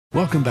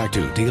Welcome back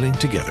to Dealing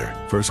Together.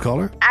 First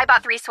caller? I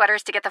bought 3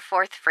 sweaters to get the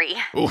 4th free.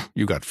 Oh,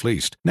 you got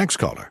fleeced. Next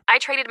caller? I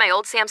traded my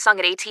old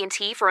Samsung at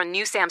AT&T for a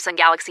new Samsung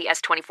Galaxy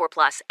S24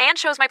 Plus and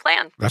chose my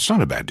plan. That's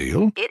not a bad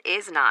deal. It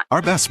is not.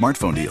 Our best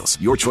smartphone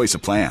deals. Your choice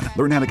of plan.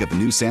 Learn how to get the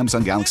new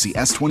Samsung Galaxy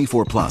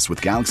S24 Plus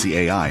with Galaxy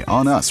AI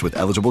on us with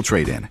eligible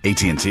trade-in.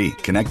 AT&T.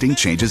 Connecting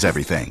changes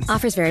everything.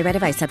 Offers vary by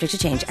device. Subject to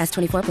change.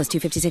 S24 plus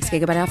 256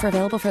 gigabyte offer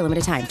available for a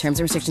limited time. Terms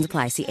and restrictions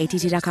apply. See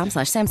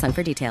att.com/Samsung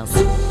for details.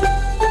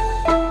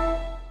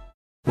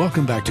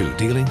 Welcome back to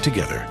Dealing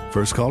Together.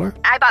 First caller?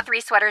 I bought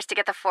 3 sweaters to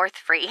get the 4th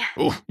free.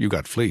 Oh, you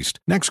got fleeced.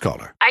 Next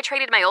caller? I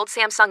traded my old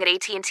Samsung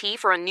at AT&T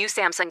for a new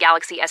Samsung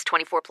Galaxy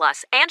S24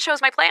 Plus and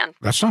chose my plan.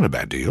 That's not a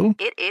bad deal.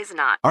 It is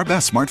not. Our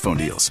best smartphone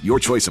deals. Your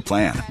choice of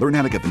plan. Learn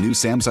how to get the new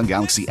Samsung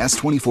Galaxy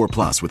S24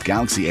 Plus with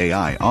Galaxy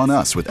AI on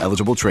us with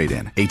eligible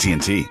trade-in.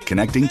 AT&T.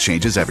 Connecting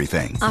changes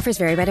everything. Offers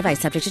vary by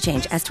device. Subject to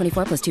change.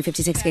 S24 plus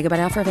 256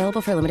 gigabyte offer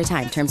available for a limited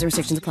time. Terms and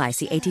restrictions apply.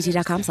 See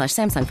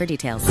att.com/Samsung for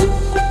details.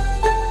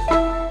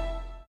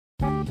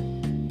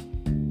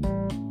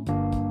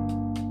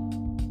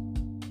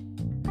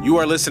 You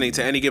are listening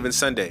to Any Given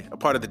Sunday, a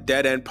part of the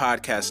Dead End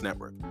Podcast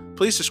Network.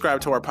 Please subscribe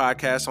to our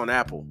podcast on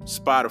Apple,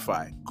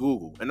 Spotify,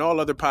 Google, and all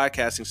other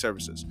podcasting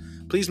services.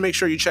 Please make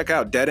sure you check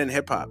out Dead End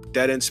Hip Hop,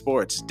 Dead End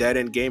Sports, Dead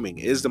End Gaming,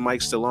 Is the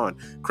Mic Still On,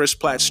 Chris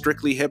Platt's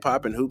Strictly Hip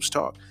Hop and Hoops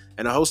Talk,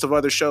 and a host of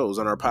other shows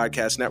on our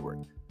podcast network.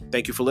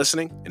 Thank you for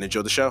listening and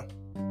enjoy the show.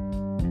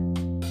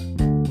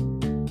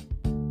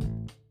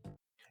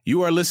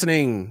 You are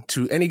listening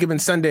to Any Given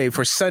Sunday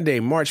for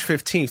Sunday, March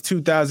 15th,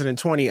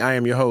 2020. I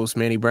am your host,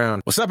 Manny Brown.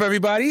 What's up,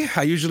 everybody?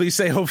 I usually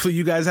say hopefully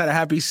you guys had a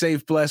happy,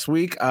 safe, blessed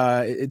week.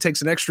 It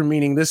takes an extra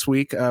meaning this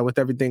week with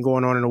everything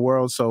going on in the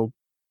world. So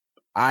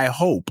I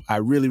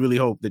really, really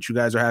hope that you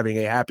guys are having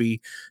a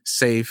happy,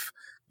 safe,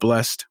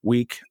 blessed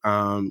week.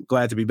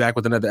 Glad to be back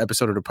with another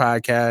episode of the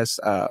podcast.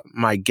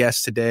 My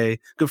guest today,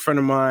 good friend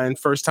of mine,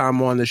 first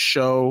time on the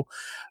show.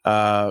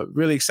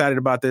 Really excited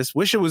about this.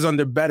 Wish it was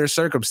under better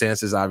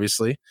circumstances,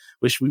 obviously.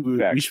 Wish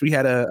we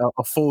had a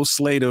full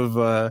slate of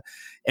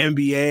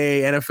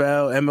NBA,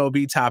 NFL,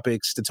 MLB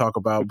topics to talk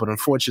about. But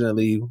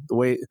unfortunately, the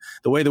way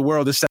the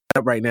world is set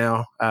up right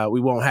now, we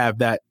won't have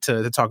that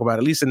to talk about,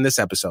 at least in this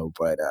episode.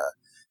 But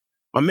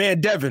my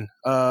man Devin,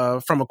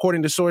 from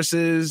According to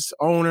Sources,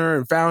 owner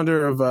and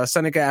founder of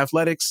Seneca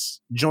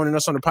Athletics, joining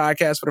us on the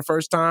podcast for the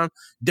first time.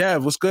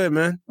 Dev, what's good,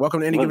 man?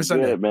 Welcome to Any Given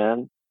Sunday. Good,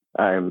 man.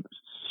 I'm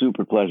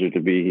super pleasure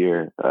to be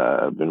here.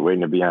 I've been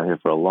waiting to be on here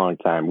for a long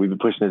time. We've been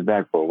pushing this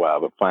back for a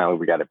while, but finally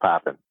we got it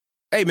popping.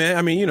 Hey, man,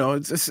 I mean, you know,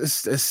 it's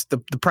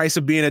the price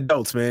of being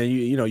adults, man.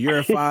 You know, you're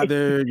a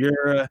father,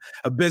 you're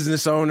a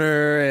business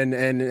owner,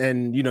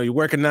 and you know, you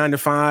work a 9 to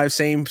 5.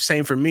 Same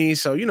for me.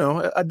 So, you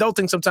know,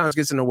 adulting sometimes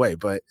gets in the way,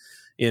 but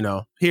you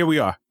know, here we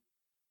are.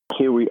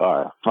 Here we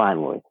are,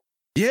 finally.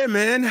 Yeah,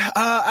 man.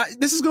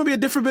 This is going to be a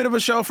different bit of a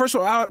show. First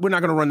of all, we're not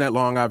going to run that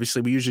long,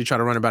 obviously. We usually try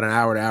to run about an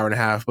hour to hour and a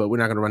half, but we're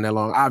not going to run that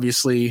long.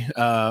 Obviously,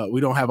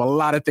 we don't have a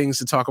lot of things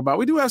to talk about.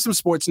 We do have some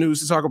sports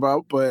news to talk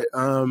about, but,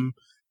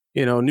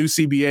 you know, new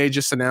CBA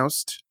just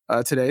announced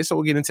today, so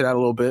we'll get into that a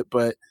little bit.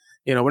 But,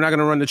 you know, we're not going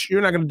to run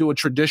you're not going to do a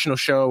traditional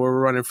show where we're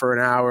running for an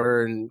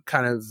hour and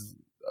kind of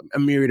a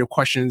myriad of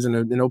questions and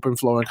an open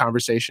flow and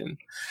conversation.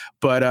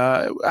 But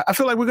I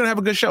feel like we're going to have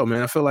a good show,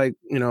 man. I feel like,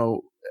 you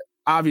know,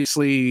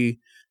 obviously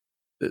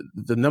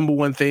the number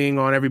one thing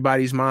on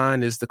everybody's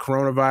mind is the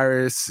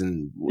coronavirus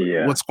and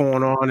what's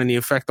going on and the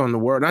effect on the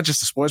world, not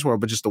just the sports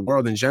world, but just the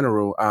world in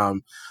general.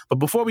 But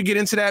before we get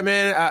into that,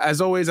 man,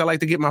 as always, I like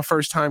to give my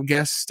first time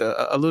guest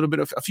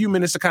a few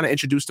minutes to kind of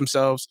introduce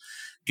themselves,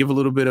 give a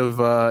little bit of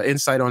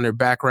insight on their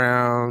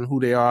background, who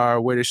they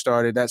are, where they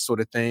started, that sort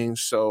of thing.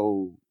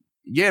 So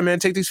yeah, man,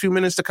 take these few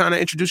minutes to kind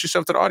of introduce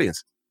yourself to the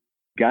audience.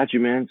 Got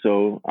you, man.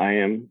 So I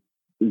am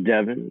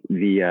Devin.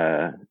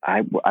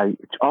 I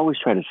always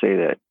try to say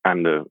that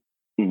I'm the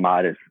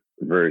modest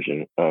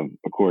version of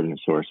According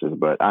to Sources,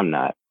 but I'm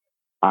not.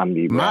 I'm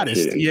the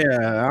modest. Yeah,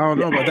 I don't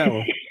know about that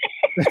one.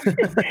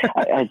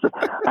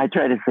 I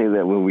try to say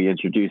that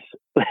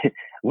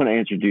when I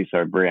introduce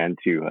our brand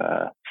to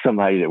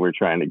somebody that we're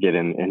trying to get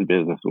in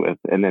business with,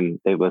 and then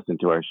they listen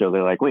to our show,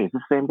 they're like, "Wait, is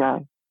this the same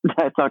guy that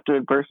I talked to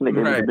in person to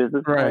get into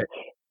business?" Right.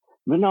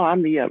 But no,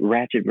 I'm the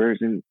ratchet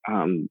version.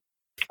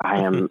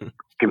 I am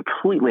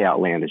completely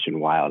outlandish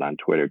and wild on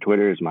Twitter.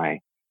 Twitter is my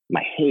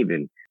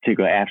haven to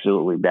go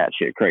absolutely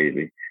batshit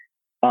crazy.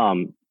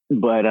 But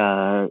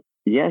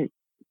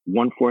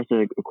 1/4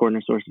 of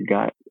According to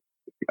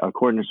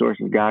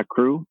Sources God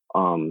crew.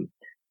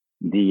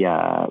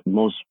 The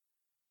most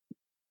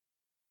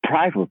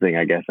prideful thing,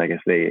 I guess I can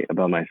say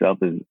about myself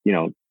is, you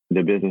know,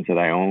 the business that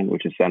I own,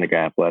 which is Seneca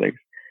Athletics.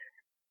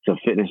 It's a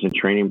fitness and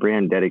training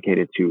brand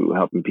dedicated to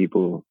helping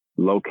people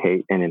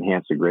locate and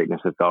enhance the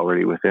greatness that's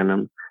already within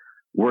them.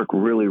 Work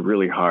really,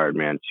 really hard,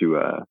 man,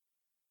 to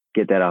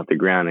get that off the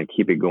ground and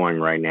keep it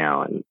going right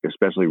now. And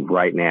especially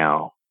right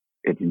now,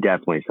 it's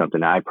definitely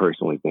something I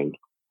personally think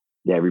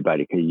that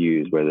everybody could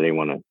use, whether they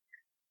want to,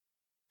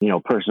 you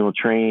know, personal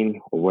train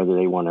or whether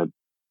they want to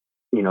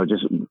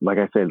just like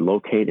I said,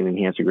 locate and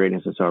enhance the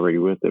greatness that's already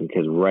with them.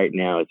 Because right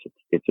now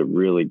it's a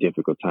really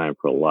difficult time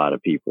for a lot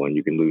of people, and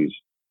you can lose,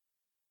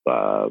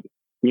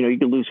 you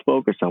can lose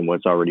focus on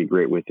what's already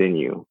great within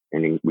you,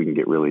 and then we can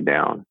get really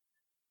down.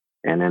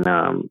 And then,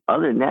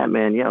 other than that,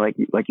 man, yeah, like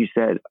you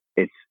said,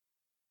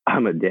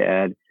 I'm a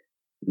dad,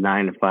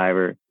 9 to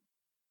 5er,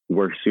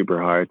 work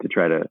super hard to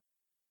try to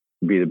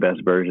be the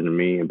best version of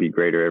me and be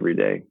greater every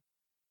day.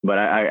 But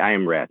I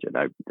am ratchet.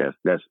 I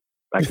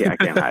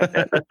can't hide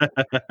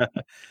that.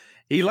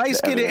 He light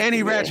skinned and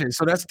he ratchet,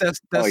 so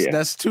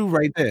that's two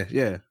right there.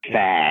 Yeah,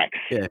 facts.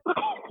 Yeah,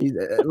 he's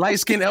light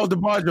skinned El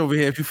DeBarge over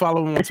here. If you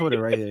follow him on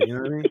Twitter, right here, you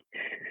know what I mean.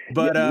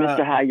 But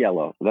Mr. High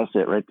Yellow, that's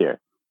it right there.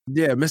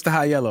 Yeah, Mr.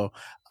 High Yellow.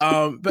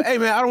 But hey,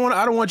 man, I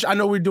don't want you. I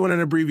know we're doing an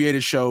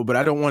abbreviated show, but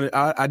I don't want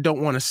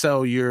to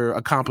sell your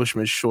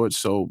accomplishments short.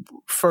 So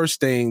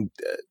first thing,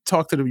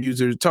 talk to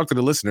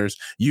the listeners.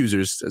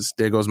 Users.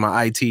 There goes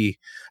my IT.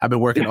 I've been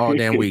working all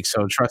damn week,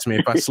 so trust me,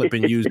 if I slip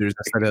in users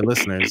instead of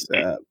listeners,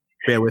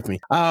 bear with me.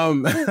 Tell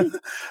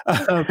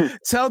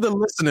the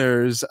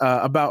listeners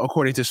about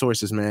According to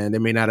Sources, man. They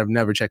may not have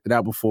never checked it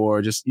out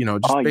before. Just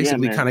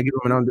basically kind of give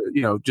them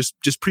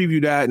just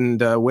preview that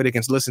and where they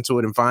can listen to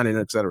it and find it,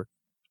 etc.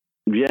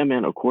 Yeah,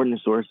 man. According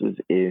to Sources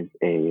is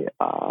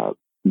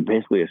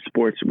basically a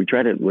sports. We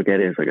try to look at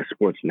it as like a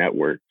sports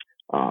network.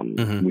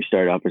 We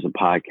started off as a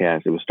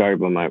podcast. It was started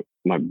by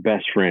my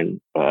best friend,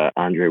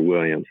 Andre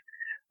Williams.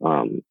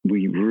 What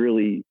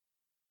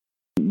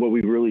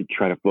we really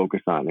try to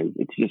focus on is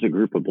it's just a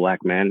group of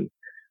Black men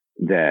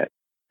that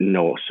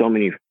know so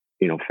many,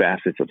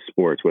 facets of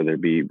sports, whether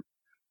it be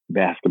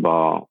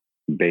basketball,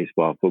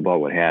 baseball, football,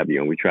 what have you.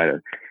 And we try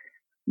to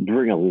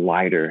bring a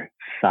lighter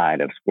side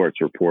of sports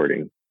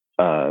reporting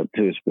to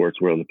the sports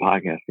world and the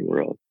podcasting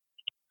world.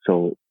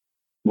 So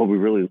what we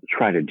really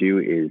try to do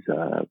is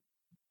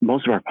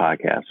most of our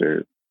podcasts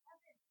it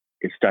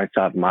starts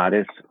off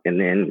modest and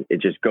then it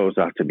just goes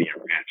off to be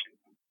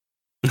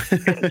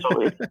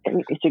so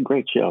it's a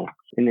great show.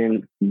 And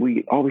then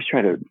we always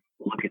try to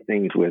look at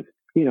things with,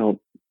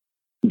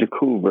 the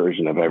cool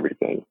version of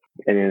everything.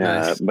 And then,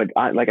 nice. But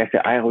like I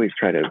said, I always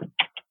try to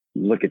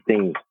look at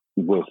things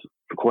with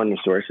According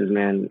to Sources,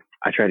 man.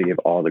 I try to give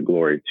all the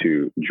glory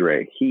to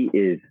Dre. He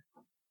is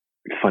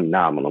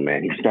phenomenal,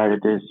 man. He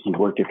started this, he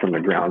worked it from the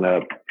ground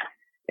up,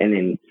 and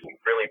then he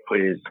really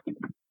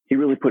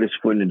put his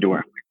foot in the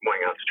door, going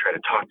out to try to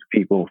talk to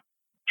people,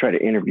 try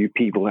to interview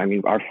people. I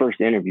mean, our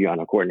first interview on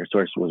According to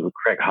Sources was with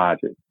Craig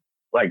Hodges.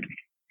 Like,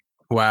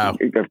 wow.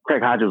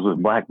 Craig Hodges was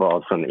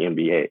blackballed from the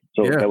NBA.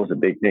 So that was a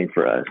big thing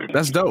for us.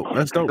 That's dope.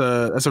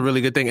 That's a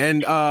really good thing.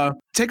 And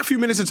take a few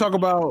minutes to talk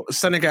about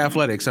Seneca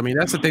Athletics. I mean,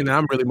 that's the thing that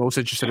I'm really most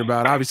interested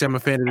about. Obviously, I'm a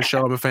fan of the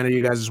show. I'm a fan of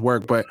you guys'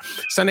 work. But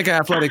Seneca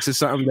Athletics is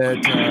something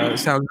that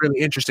sounds really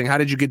interesting. How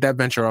did you get that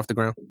venture off the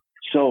ground?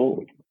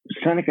 So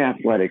Seneca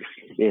Athletics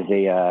is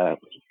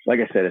like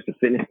I said, it's a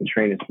fitness and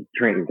training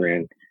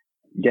brand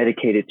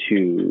dedicated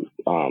to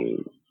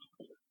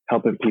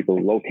helping people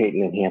locate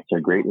and enhance their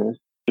greatness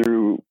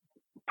through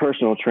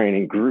personal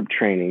training, group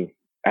training,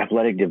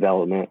 athletic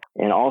development,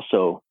 and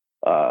also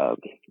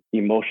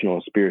emotional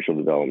and spiritual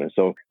development.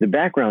 So the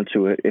background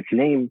to it, it's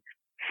named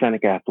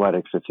Seneca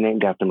Athletics. It's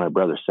named after my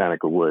brother,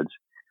 Seneca Woods,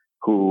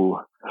 who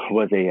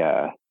was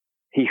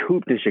he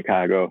hooped in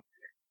Chicago.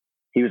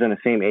 He was on the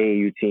same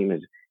AAU team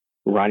as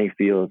Ronnie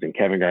Fields and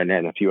Kevin Garnett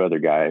and a few other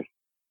guys.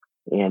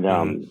 And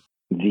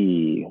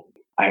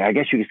I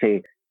guess you could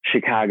say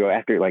Chicago,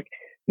 after like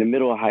the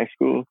middle of high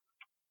school,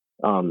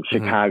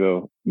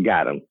 Chicago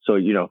got him. So,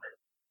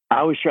 I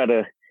always try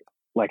to,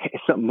 like,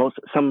 some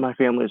of my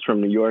family is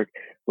from New York,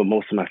 but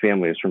most of my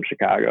family is from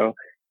Chicago.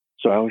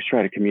 So I always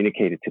try to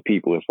communicate it to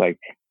people. It's like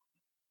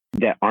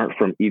that aren't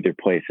from either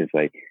place. It's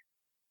like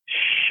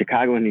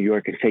Chicago and New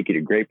York can take you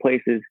to great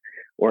places,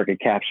 or it can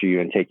capture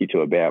you and take you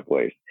to a bad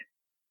place.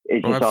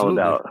 It's just all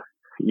about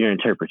your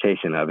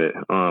interpretation of it.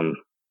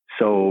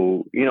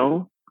 So,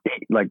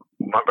 like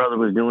my brother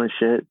was doing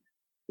shit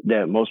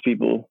that most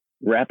people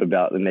rap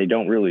about and they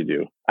don't really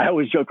do. I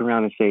always joke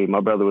around and say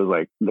my brother was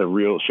like the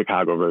real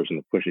Chicago version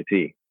of Pusha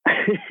T.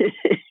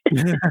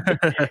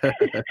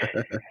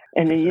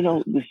 And then,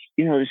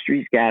 the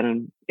streets got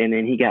him, and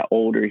then he got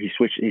older. He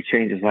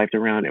changed his life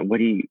around. And when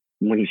he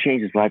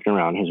changed his life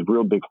around, his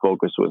real big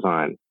focus was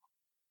on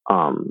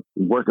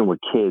working with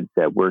kids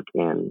that work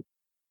in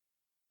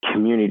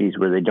communities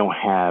where they don't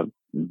have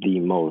the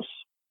most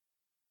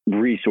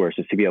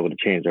resources to be able to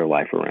change their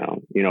life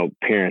around.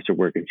 Parents are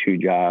working 2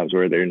 jobs,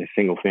 or they're in a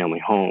single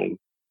family home,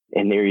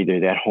 and they're either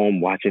at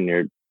home watching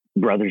their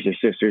brothers or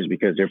sisters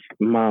because their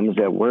mom is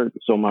at work.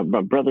 So my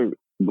brother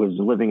was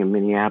living in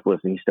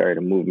Minneapolis, and he started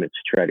a movement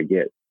to try to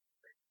get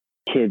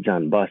kids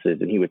on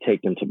buses, and he would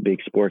take them to big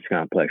sports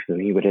complexes,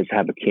 and he would just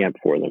have a camp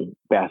for them: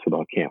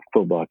 basketball camp,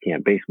 football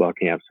camp, baseball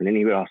camps. And then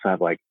he would also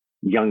have like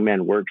young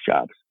men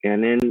workshops.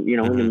 And then,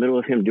 in the middle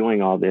of him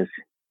doing all this,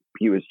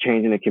 he was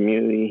changing the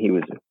community. He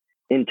was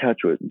in touch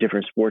with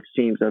different sports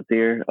teams up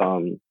there.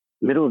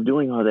 Middle of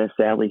doing all that,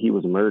 sadly, he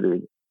was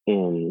murdered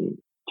in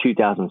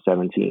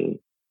 2017.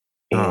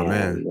 Oh,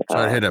 man.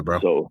 Sorry to hear that, bro.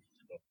 So,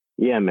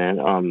 Yeah,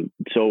 man.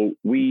 So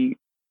we,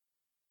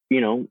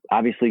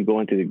 obviously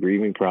going through the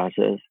grieving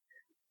process.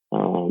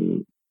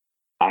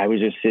 I was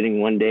just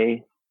sitting one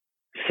day,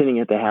 sitting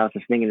at the house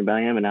and thinking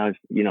about him, and I was,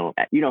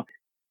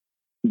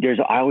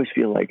 I always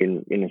feel like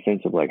in a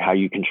sense of like how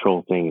you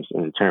control things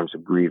in terms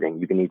of grieving,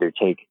 you can either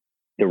take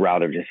the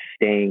route of just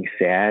staying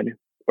sad,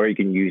 or you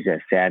can use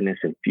that sadness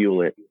and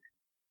fuel it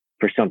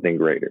for something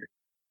greater.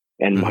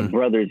 And my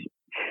brother's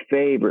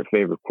favorite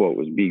quote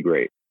was "Be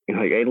great." He's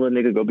like, "Hey, little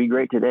nigga, go be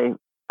great today."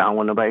 I don't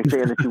want nobody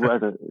saying that you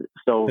wasn't.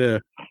 So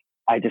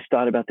I just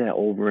thought about that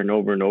over and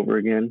over and over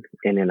again,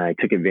 and then I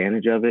took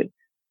advantage of it,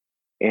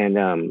 and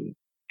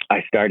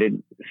I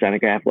started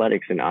Seneca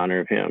Athletics in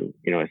honor of him.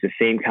 It's the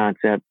same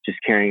concept, just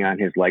carrying on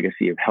his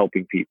legacy of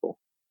helping people.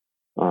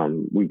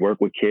 We work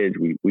with kids.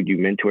 We do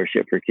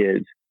mentorship for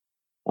kids.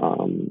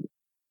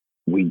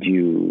 We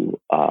do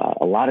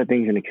a lot of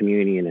things in the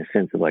community in a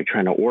sense of like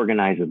trying to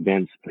organize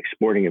events, like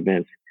sporting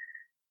events,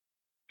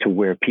 to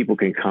where people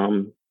can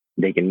come,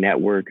 they can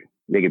network,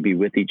 they can be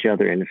with each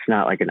other, and it's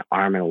not like an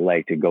arm and a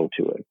leg to go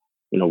to it.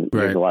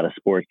 There's a lot of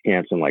sports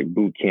camps and like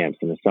boot camps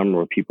in the summer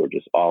where people are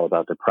just all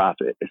about the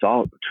profit.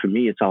 For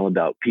me, it's all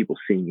about people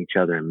seeing each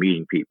other and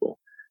meeting people.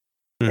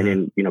 And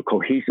then,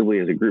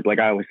 cohesively as a group, like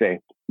I always say,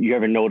 you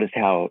ever notice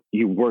how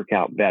you work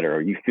out better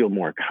or you feel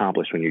more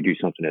accomplished when you do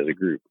something as a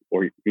group,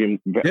 or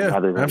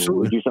rather than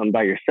when you do something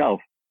by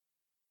yourself?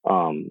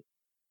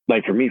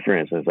 Like for me, for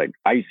instance, like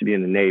I used to be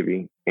in the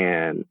Navy,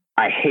 and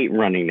I hate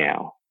running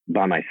now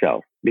by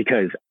myself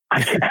because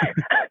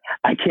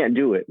I can't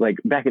do it. Like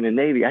back in the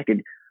Navy, I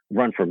could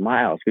run for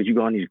miles because you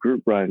go on these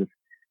group runs,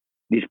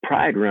 these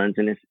pride runs,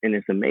 and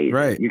it's amazing.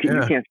 Right. You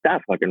can't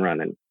stop fucking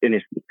running. And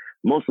it's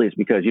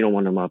because you don't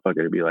want a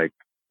motherfucker to be like,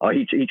 oh,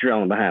 he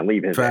trailing behind,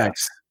 leave his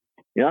ass.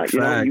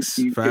 Facts.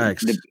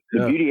 The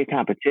beauty of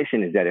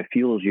competition is that it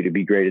fuels you to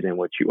be greater than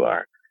what you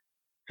are.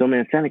 So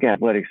man, Seneca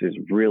Athletics it's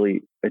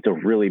a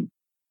really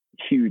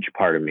huge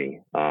part of me.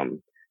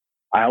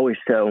 I always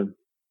tell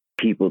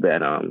people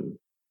that are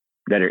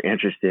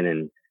interested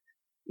in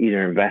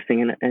either investing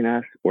in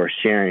us or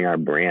sharing our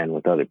brand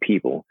with other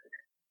people.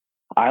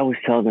 I always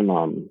tell them,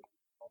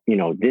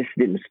 this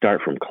didn't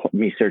start from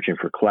me searching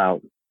for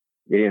clout.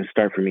 It didn't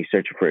start from me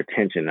searching for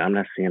attention. I'm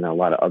not saying a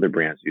lot of other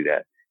brands do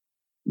that,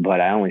 but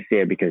I only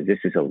say it because this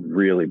is a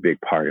really big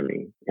part of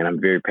me, and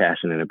I'm very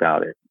passionate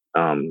about it.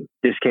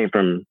 This came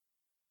from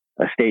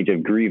a stage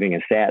of grieving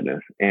and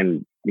sadness,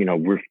 and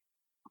we're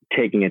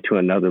taking it to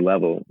another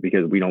level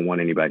because we don't want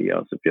anybody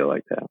else to feel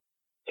like that.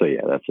 So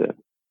yeah, that's it.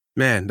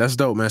 Man, that's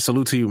dope, man.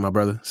 Salute to you, my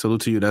brother.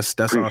 Salute to you. That's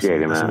awesome.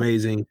 That's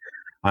amazing.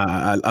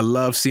 I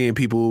love seeing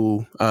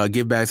people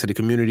give back to the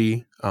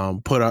community,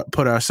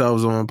 put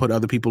ourselves on, put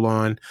other people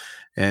on,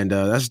 and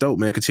that's dope,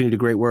 man. Continue the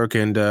great work,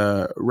 and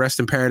rest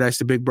in paradise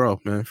to Big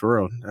Bro, man. For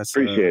real, that's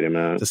appreciate it,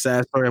 man. It's a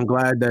sad story. I'm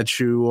glad that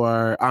you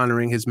are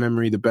honoring his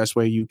memory the best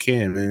way you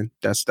can, man.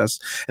 That's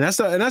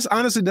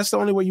honestly that's the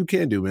only way you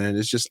can do, man.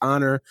 It's just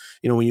honor.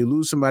 When you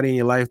lose somebody in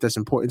your life that's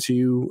important to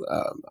you,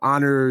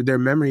 honor their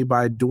memory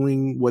by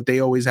doing what they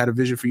always had a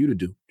vision for you to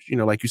do.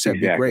 Like you said,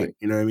 Be great.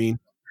 You know what I mean?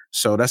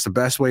 So that's the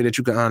best way that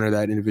you can honor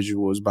that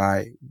individual is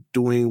by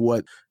doing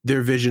what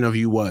their vision of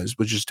you was,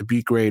 which is to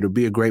be great or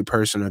be a great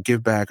person or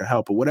give back or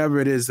help or whatever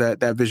it is that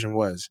vision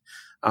was,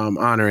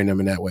 honoring them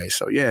in that way.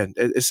 So yeah,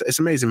 it's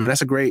amazing, man.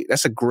 That's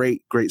a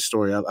great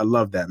story. I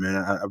love that, man.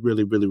 I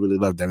really, really, really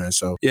love that, man.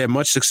 So yeah,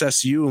 much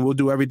success to you, and we'll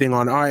do everything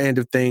on our end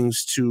of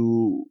things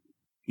to,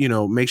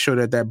 make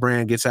sure that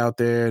brand gets out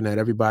there and that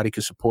everybody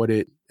can support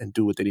it and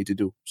do what they need to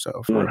do.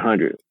 So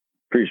 100,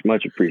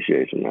 much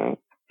appreciation, man.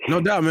 No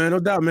doubt,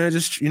 man.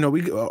 Just, we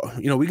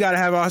gotta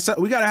have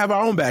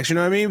our own backs, you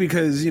know what I mean?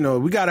 Because,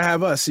 we gotta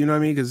have us, you know what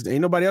I mean? Because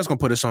ain't nobody else gonna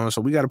put us on, so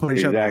we gotta put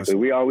each other on. Exactly.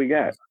 We all we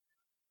got.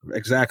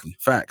 Exactly.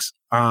 Facts.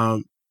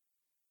 So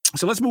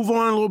let's move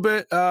on a little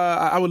bit.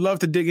 I would love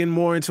to dig in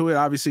more into it.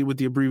 Obviously, with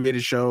the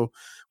abbreviated show,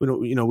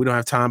 we don't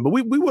have time, but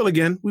we will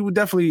again. We'll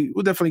definitely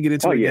get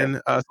into it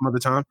again some other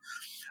time.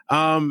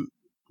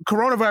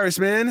 Coronavirus,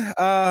 man.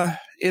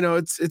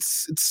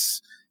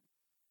 It's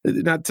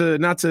not to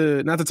not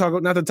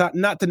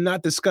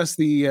discuss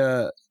the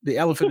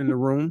elephant in the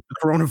room, the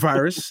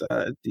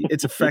coronavirus,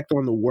 its effect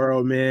on the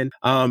world, man.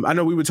 I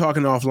know we were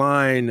talking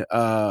offline,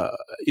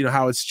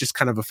 how it's just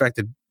kind of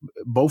affected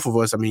both of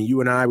us. I mean, you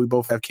and I, we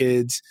both have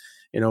kids,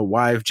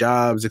 wife,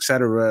 jobs,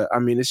 etc. I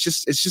mean, it's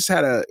just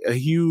had a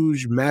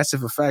huge,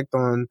 massive effect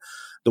on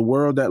the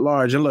world at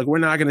large. And look, we're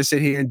not going to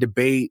sit here and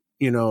debate,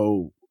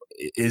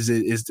 is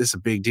this a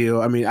big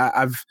deal? I mean,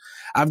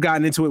 I've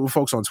gotten into it with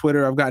folks on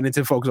Twitter. I've gotten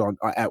into folks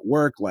at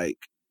work, like,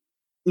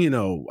 is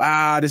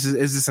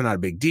this not a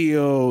big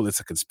deal? It's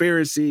a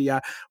conspiracy.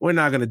 We're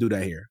not going to do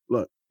that here.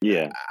 Look,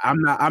 yeah,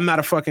 I'm not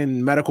a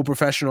fucking medical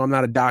professional. I'm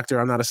not a doctor.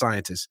 I'm not a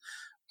scientist.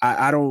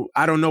 I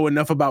don't know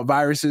enough about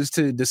viruses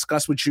to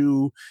discuss with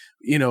you.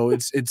 You know,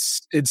 it's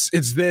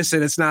this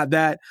and it's not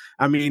that.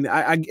 I mean,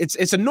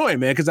 it's annoying,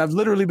 man, because I've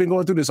literally been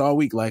going through this all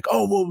week. Like,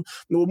 oh,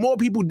 well, more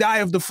people die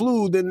of the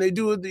flu than they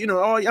do. You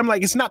know, I'm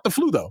like, it's not the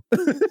flu though.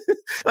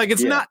 Like,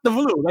 it's not the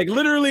flu. Like,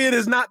 literally, it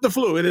is not the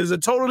flu. It is a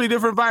totally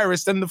different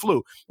virus than the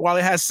flu. While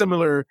it has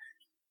similar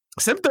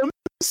symptoms,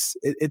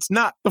 it's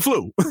not the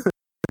flu.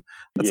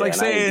 It's like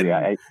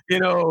saying, you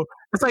know,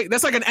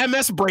 that's like an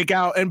MS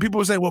breakout, and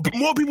people say, well,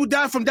 more people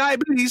die from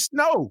diabetes.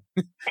 No,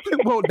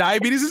 well,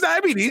 diabetes is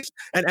diabetes,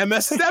 and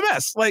MS is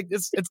MS. Like,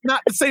 it's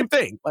not the same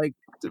thing. Like,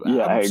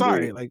 I'm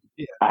sorry. Agree. Like,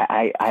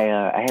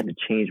 I had to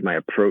change my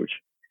approach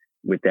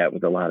with that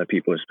with a lot of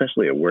people,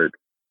 especially at work,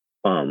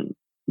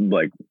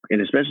 like,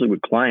 and especially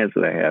with clients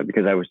that I have,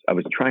 because I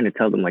was trying to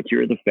tell them, like,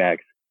 here are the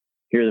facts.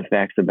 Here are the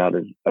facts about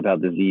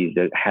disease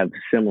that have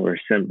similar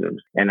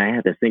symptoms, and I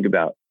had to think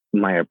about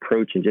my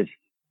approach and just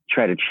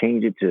try to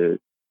change it to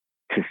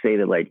say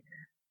that, like,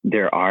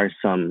 there are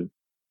some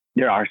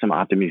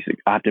optimistic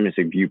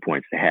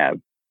viewpoints to have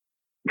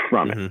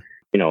from it.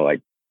 You know,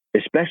 like,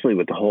 especially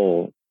with the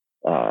whole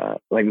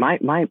like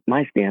my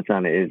stance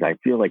on it is I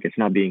feel like it's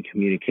not being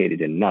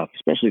communicated enough,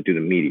 especially through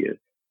the media,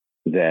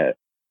 that,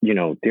 you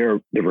know, the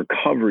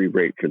recovery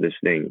rate for this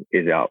thing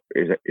is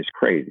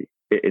crazy.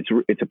 It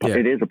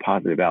is a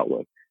positive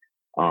outlook.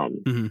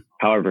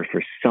 However,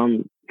 for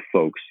some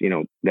folks, you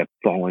know, that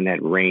fall in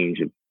that range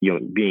of, you know,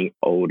 being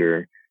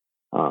older,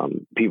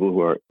 people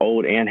who are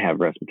old and have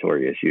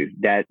respiratory issues,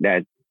 that's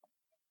kind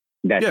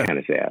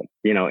of sad,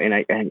 you know.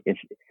 And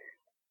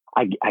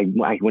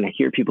when I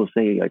hear people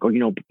say, like, oh, you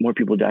know, more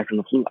people die from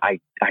the flu, I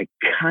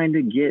kind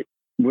of get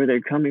where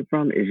they're coming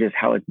from. It's just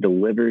how it's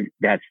delivered.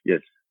 That's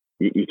just,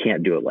 you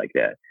can't do it like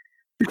that.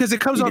 Because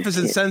it comes off as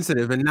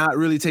insensitive and not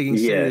really taking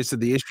serious to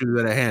the issues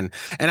that are at hand.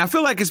 And I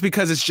feel like it's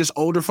because it's just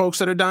older folks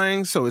that are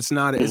dying, so it's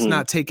not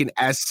taken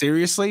as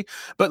seriously.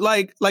 But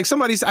like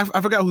somebody,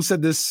 I forgot who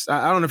said this.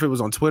 I don't know if it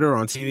was on Twitter or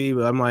on TV,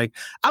 but I'm like,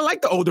 I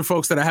like the older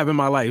folks that I have in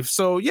my life.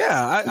 So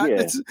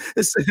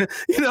it's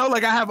you know,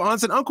 like, I have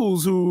aunts and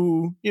uncles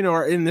who, you know,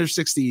 are in their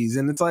 60s,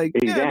 and it's like,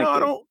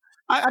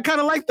 I kind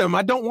of like them.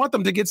 I don't want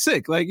them to get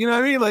sick. Like, you know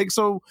what I mean? Like,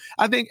 so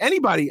I think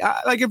anybody,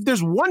 like, if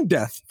there's one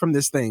death from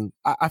this thing,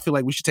 I feel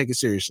like we should take it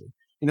seriously.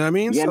 You know what I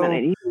mean? Yeah, so,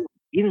 man,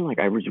 even like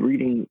I was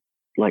reading,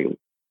 like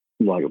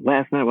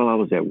last night while I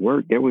was at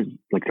work, there was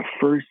like the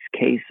first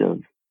case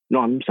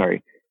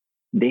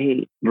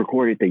they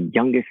recorded the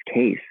youngest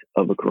case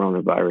of a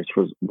coronavirus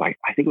was, like,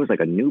 I think it was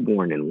like a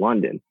newborn in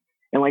London.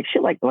 And like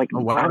shit, like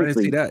oh, wow, I didn't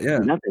see that. Yeah,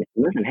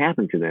 nothing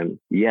happened to them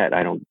yet.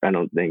 I don't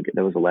think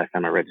that was the last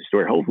time I read the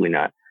story. Hopefully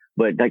not.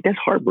 But like, that's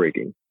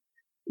heartbreaking,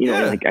 you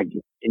know. Like, and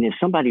if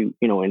somebody,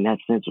 you know, in that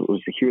sense, was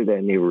to hear that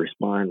and they would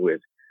respond with,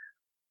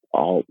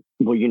 well,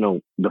 you know,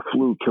 the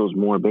flu kills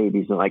more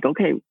babies, and like,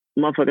 okay,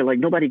 motherfucker, like,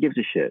 nobody gives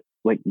a shit.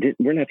 Like,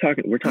 we're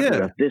talking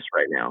about this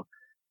right now.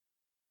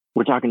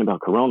 We're talking about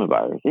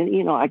coronavirus, and,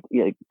 you know, I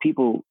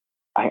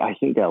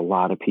think that a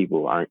lot of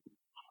people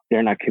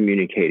they're not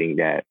communicating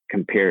that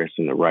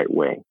comparison the right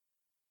way,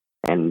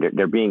 and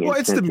they're being. Well,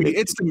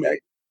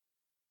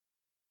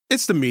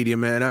 it's the media,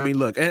 man. I mean,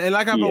 look, and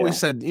like I've always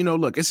said, you know,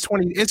 look, it's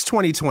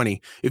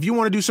 2020. If you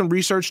want to do some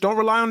research, don't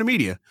rely on the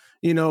media.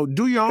 You know,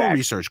 do your own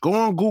research. Go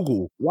on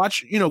Google,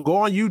 watch, you know, go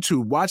on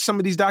YouTube, watch some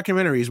of these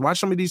documentaries, watch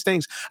some of these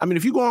things. I mean,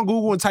 if you go on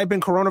Google and type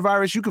in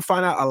coronavirus, you can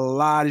find out a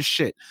lot of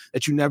shit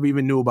that you never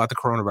even knew about the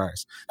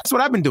coronavirus. That's what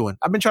I've been doing.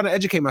 I've been trying to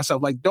educate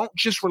myself. Like, don't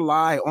just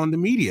rely on the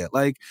media.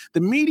 Like, the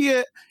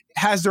media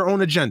has their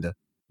own agenda.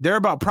 They're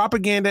about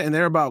propaganda, and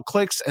they're about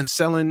clicks and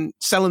selling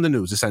the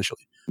news,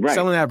 essentially.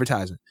 Selling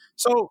advertising.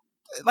 So,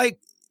 like,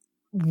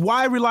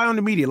 why rely on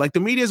the media? Like, the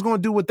media is going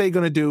to do what they're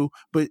going to do,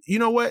 but you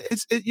know what?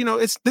 This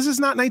is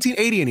not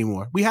 1980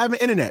 anymore. We have an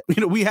internet. You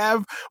know, we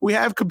have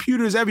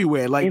computers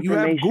everywhere. Like, you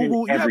have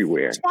Google,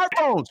 everywhere. You have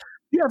smartphones.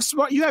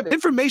 You have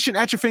information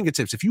at your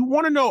fingertips. If you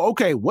want to know,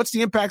 okay, what's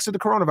the impacts of the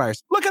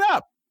coronavirus? Look it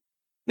up.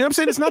 You know what I'm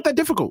saying? It's not that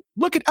difficult.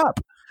 Look it up.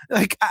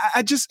 Like,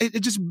 it just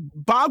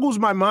boggles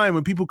my mind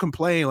when people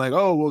complain, like,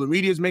 oh, well, the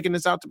media is making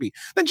this out to be.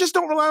 Then just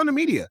don't rely on the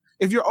media.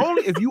 If you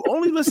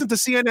only listen to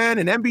CNN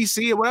and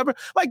NBC or whatever,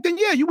 like, then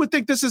you would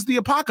think this is the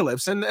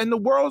apocalypse and the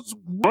world's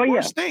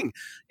worst thing.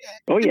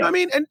 You know what I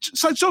mean? And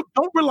so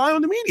don't rely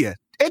on the media.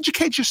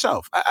 Educate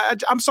yourself.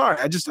 I'm sorry.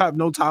 I just have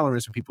no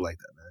tolerance for people like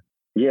that, man.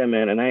 Yeah,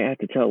 man. And I have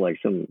to tell, like,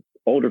 some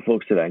older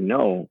folks that I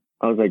know,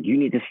 I was like, you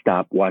need to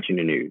stop watching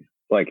the news.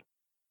 Like,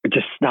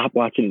 just stop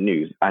watching the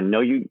news. I know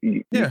you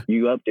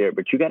up there,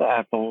 but you got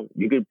an iPhone.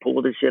 You could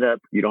pull this shit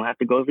up. You don't have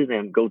to go to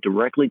them. Go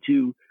directly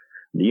to,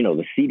 you know,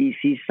 the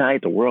CDC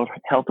site, the World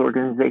Health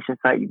Organization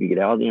site. You can get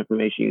all the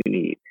information you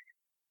need.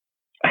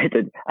 I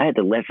had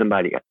to let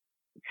somebody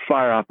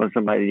fire off on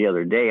somebody the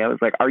other day. I was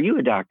like, "Are you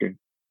a doctor?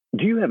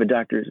 Do you have a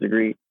doctor's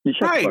degree?" You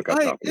shut the fuck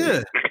up.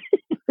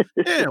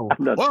 Yeah.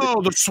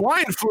 Well, the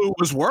swine flu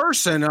was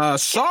worse, and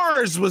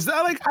SARS was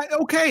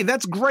okay.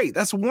 That's great.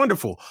 That's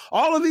wonderful.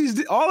 All of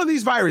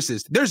these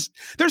viruses. There's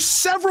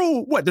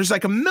several. There's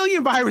like 1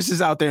 million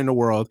viruses out there in the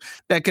world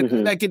that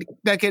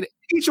could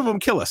each of them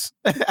kill us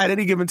at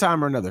any given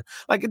time or another.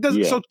 Like it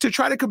doesn't. Yeah. So to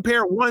try to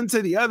compare one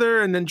to the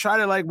other and then try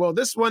to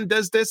this one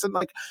does this and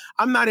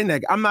I'm not in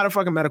that. I'm not a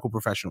fucking medical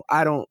professional.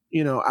 I don't.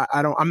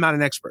 I'm not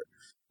an expert.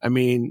 I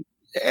mean.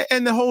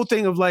 And the whole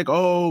thing of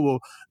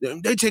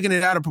they're taking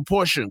it out of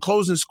proportion,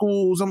 closing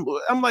schools.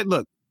 I'm like,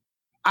 look,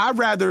 I'd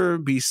rather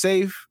be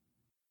safe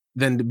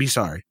than to be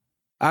sorry.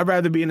 I'd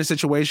rather be in a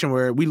situation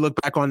where we look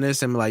back on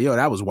this and be like, yo,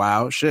 that was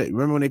wild shit.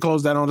 Remember when they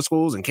closed down all the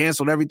schools and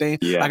canceled everything?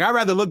 Yeah. I'd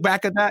rather look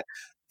back at that,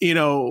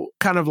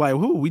 kind of like,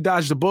 we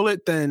dodged a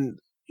bullet than,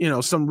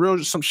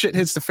 some shit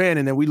hits the fan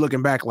and then we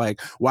looking back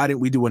like, why didn't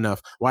we do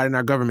enough? Why didn't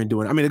our government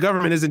do it? I mean, the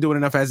government isn't doing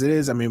enough as it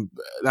is. I mean,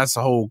 that's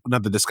a whole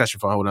another discussion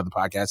for a whole other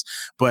podcast.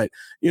 But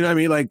you know what I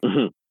mean? Like,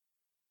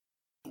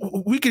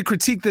 we could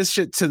critique this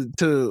shit to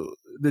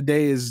the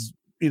day is,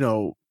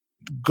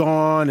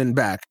 gone and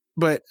back.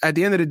 But at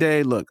the end of the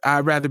day, look,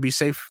 I'd rather be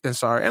safe than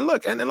sorry. And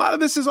look, and a lot of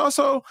this is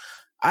also,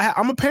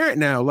 I'm a parent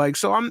now.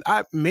 So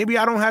maybe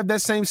I don't have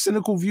that same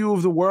cynical view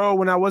of the world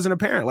when I wasn't a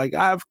parent. Like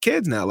I have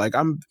kids now. Like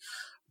I'm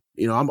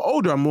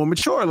older, I'm more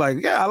mature.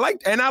 Like, yeah, I like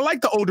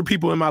the older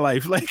people in my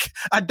life. Like,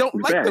 I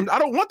don't like them. I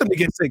don't want them to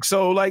get sick.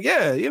 So, like,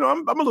 yeah,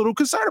 I'm a little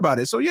concerned about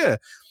it. So, yeah.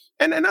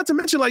 And not to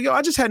mention, like,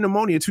 I just had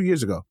pneumonia 2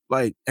 years ago.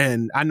 Like,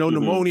 and I know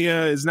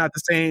pneumonia is not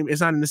the same.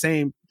 It's not in the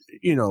same,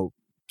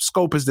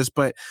 scope as this.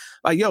 But,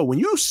 like, when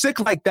you're sick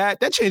like that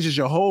changes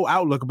your whole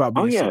outlook about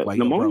being sick. Like,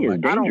 pneumonia is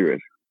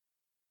dangerous.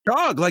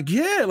 Dog, like,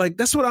 yeah, like,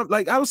 that's what I'm,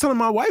 like, I was telling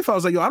my wife, I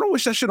was like, I don't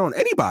wish that shit on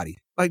anybody.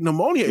 Like,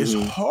 pneumonia is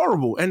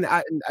horrible. And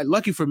I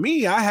lucky for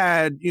me, I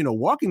had,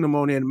 walking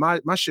pneumonia and my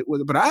shit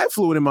was, but I had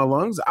fluid in my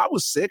lungs. I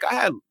was sick. I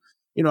had,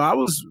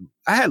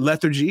 I had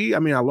lethargy. I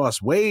mean, I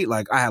lost weight.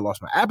 Like, I had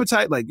lost my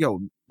appetite. Like,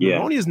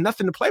 pneumonia is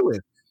nothing to play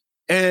with.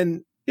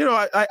 And,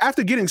 I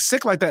after getting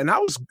sick like that, and I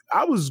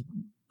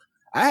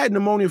had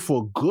pneumonia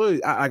for a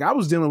good, I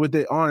was dealing with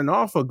it on and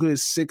off for a good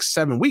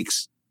 6-7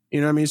 weeks. You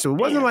know what I mean? So it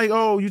wasn't like,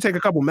 you take a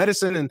couple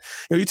medicine and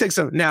you take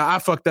some. Now I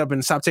fucked up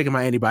and stopped taking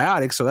my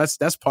antibiotics, so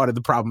that's part of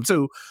the problem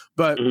too.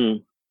 But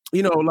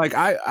like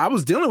I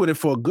was dealing with it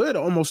for a good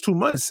almost 2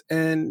 months,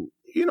 and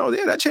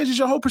that changes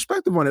your whole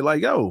perspective on it.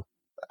 Like,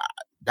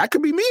 that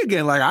could be me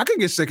again. Like I could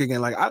get sick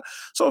again. Like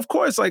so of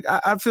course, like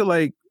I feel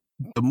like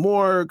the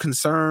more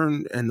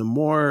concerned and the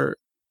more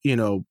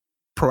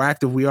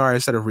proactive we are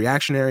instead of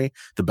reactionary,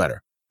 the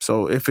better.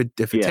 So if it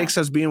takes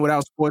us being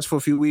without sports for a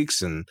few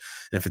weeks, and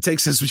if it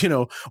takes us,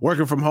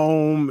 working from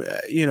home,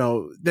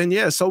 then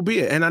yeah, so be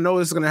it. And I know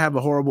it's going to have a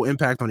horrible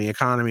impact on the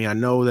economy. I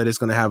know that it's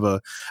going to have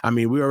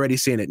we're already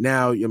seeing it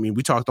now. I mean,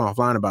 we talked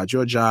offline about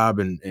your job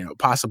and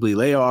possibly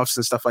layoffs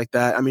and stuff like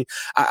that. I mean,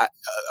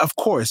 of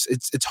course,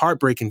 it's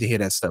heartbreaking to hear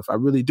that stuff. I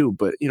really do.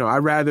 But, I'd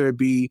rather it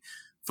be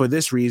for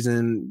this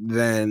reason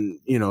than,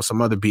 some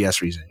other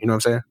BS reason. You know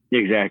what I'm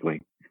saying?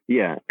 Exactly.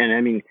 Yeah. And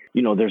I mean,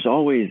 there's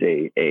always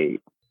a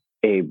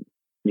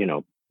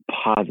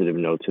positive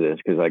note to this,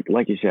 because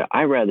like you said,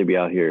 I'd rather be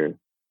out here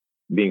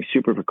being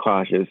super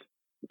precautious,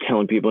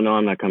 telling people, no,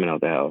 I'm not coming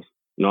out the house.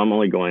 No, I'm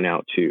only going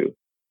out to,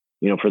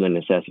 for the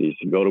necessities,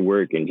 to go to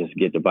work and just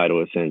get the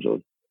vital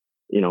essentials.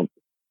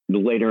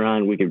 Later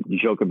on we could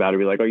joke about it,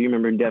 be like, oh, you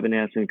remember Devin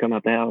asking to come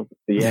out the house?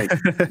 Yeah,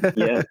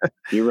 yeah,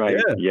 you're right.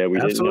 Yeah, we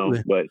absolutely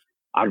didn't know, but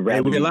I'd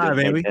rather be alive,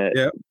 like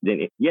that.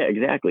 Yeah,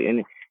 exactly.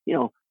 And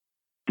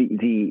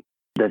the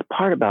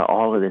part about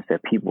all of this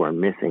that people are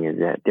missing is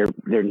that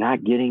they're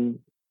not getting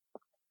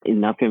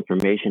enough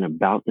information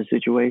about the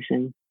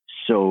situation,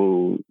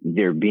 so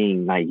they're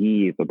being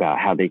naive about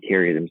how they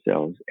carry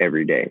themselves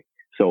every day.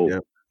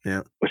 So,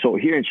 So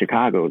here in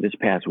Chicago, this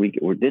past week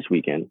or this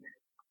weekend,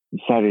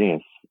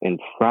 Saturday and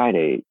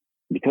Friday,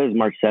 because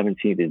March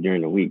 17th is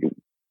during the week,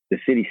 the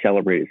city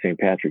celebrated St.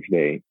 Patrick's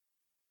Day.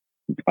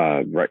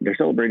 Right, they're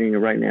celebrating it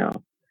right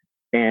now,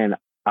 and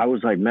I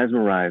was like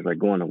mesmerized, like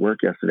going to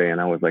work yesterday,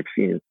 and I was like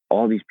seeing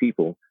all these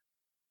people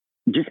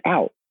just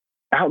out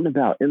and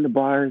about in the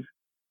bars,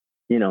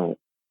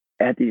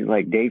 at these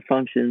like day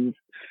functions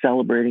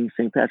celebrating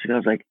St. Patrick. I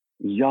was like,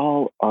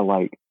 y'all are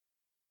like,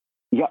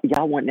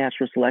 y'all want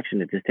natural selection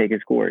to just take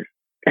its course.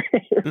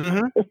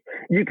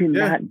 You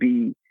cannot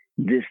be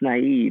this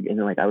naive. And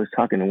then, like, I was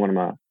talking to one of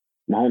my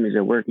homies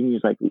at work, and he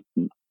was like,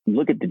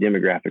 look at the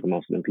demographic of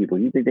most of them people.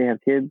 You think they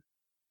have kids?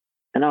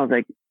 And I was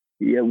like,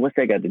 yeah, what's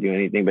that got to do with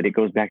anything? But it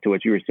goes back to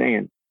what you were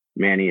saying,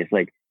 Manny. It's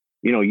like,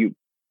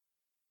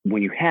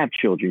 when you have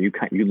children,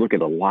 you look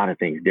at a lot of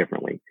things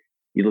differently.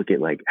 You look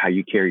at like how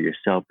you carry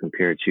yourself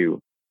compared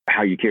to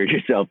how you carried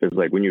yourself as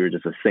like when you were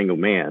just a single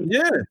man.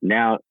 Yeah.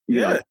 Now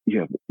you have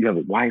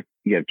a wife,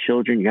 you have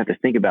children. You have to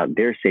think about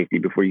their safety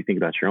before you think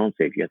about your own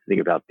safety. You have to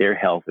think about their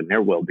health and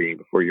their well-being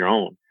before your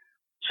own.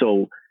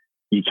 So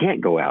you can't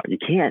go out. You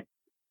can't,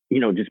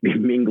 just be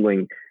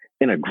mingling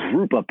in a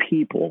group of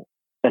people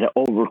at an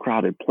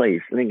overcrowded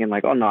place thinking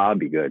like, oh no, I'll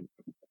be good.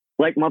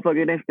 Like,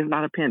 motherfucker, there's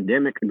not a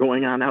pandemic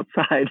going on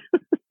outside.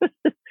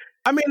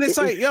 I mean, it's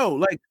like, yo,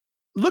 like,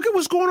 look at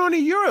what's going on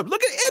in Europe.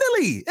 Look at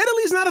Italy.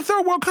 Italy's not a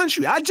third world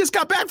country. I just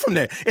got back from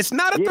there. It's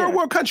not a third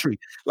world country.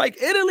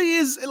 Like, Italy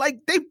is like,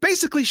 they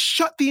basically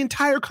shut the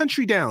entire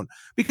country down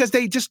because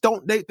they just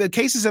don't, the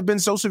cases have been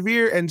so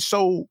severe and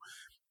so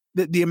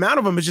the amount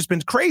of them has just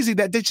been crazy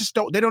that they just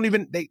don't,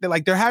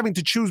 they're having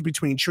to choose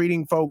between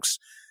treating folks,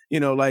 you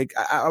know, like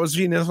I was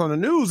reading this on the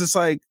news. It's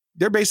like,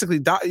 they're basically,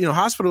 you know,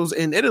 hospitals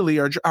in Italy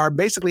are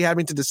basically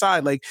having to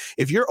decide, like,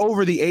 if you're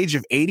over the age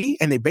of 80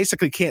 and they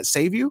basically can't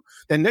save you,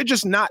 then they're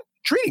just not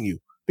treating you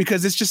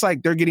because it's just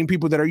like they're getting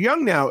people that are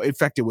young now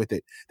infected with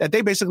it, that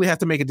they basically have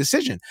to make a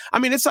decision. I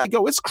mean, it's like,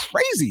 yo, it's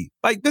crazy.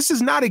 Like, this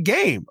is not a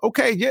game.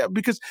 Okay. Yeah.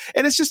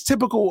 And it's just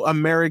typical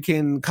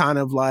American kind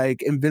of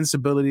like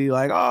invincibility.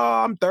 Like,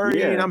 oh, I'm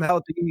 30 and I'm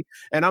healthy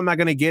and I'm not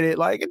going to get it.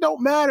 Like, it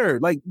don't matter.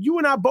 Like, you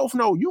and I both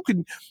know you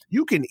can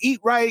eat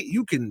right.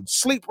 You can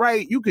sleep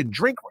right. You can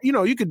drink, you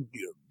know, you could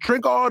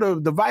drink all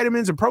the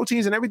vitamins and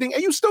proteins and everything,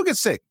 and you still get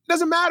sick. It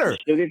doesn't matter.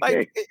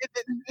 Like,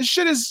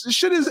 shit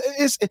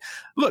is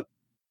look,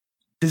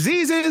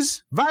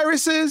 diseases,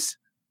 viruses,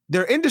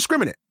 they're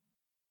indiscriminate.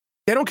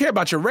 They don't care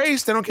about your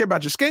race. They don't care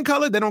about your skin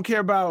color. They don't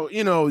care about,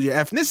 you know, your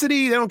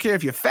ethnicity. They don't care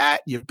if you're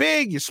fat, you're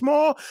big, you're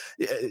small,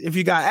 if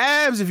you got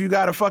abs, if you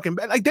got a fucking,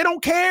 like, they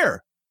don't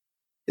care.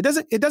 It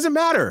doesn't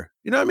matter.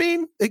 You know what I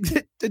mean?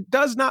 It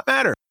does not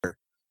matter.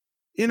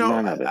 You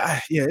know,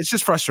 yeah, it's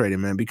just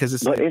frustrating, man, because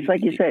it's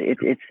like you said,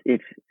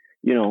 it's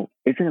you know,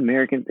 it's an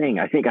American thing.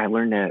 I think I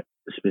learned that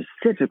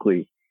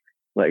specifically,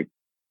 like,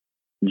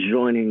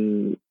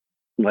 joining,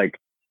 like,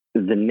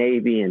 the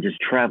Navy and just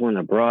traveling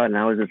abroad. And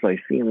I was just like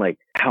seeing like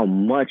how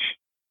much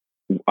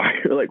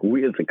like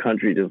we as a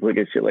country just look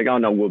at shit like, oh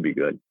no, we'll be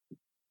good.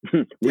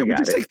 we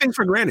just take things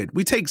for granted.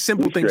 We take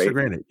simple things for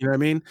granted. You know what I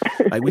mean?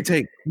 Like we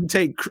take,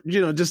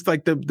 you know, just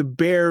like the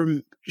bare,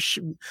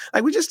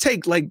 like we just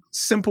take like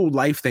simple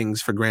life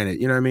things for granted.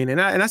 You know what I mean?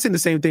 And I say the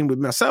same thing with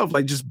myself,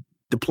 like just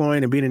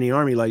deploying and being in the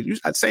Army, like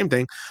same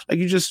thing. Like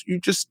you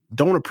just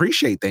don't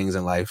appreciate things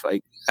in life,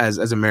 like as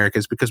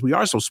Americans, because we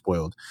are so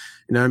spoiled.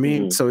 You know what I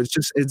mean? So it's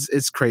just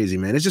it's crazy,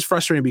 man. It's just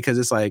frustrating because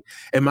it's like,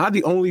 am I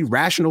the only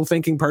rational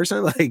thinking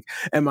person? Like,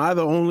 am I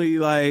the only,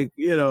 like,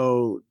 you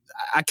know,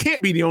 I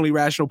can't be the only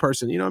rational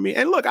person, you know what I mean?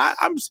 And look,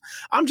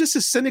 I'm just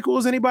as cynical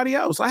as anybody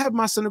else. I have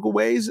my cynical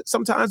ways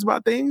sometimes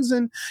about things.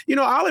 And, you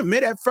know, I'll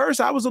admit at first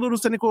I was a little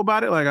cynical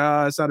about it. Like,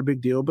 it's not a big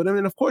deal. But I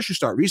mean, of course you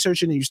start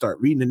researching and you start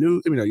reading the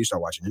news, you know, you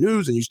start watching the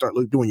news and you start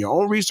doing your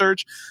own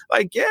research.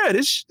 Like, yeah,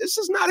 this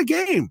is not a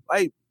game.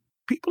 Like,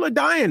 people are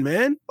dying,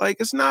 man. Like,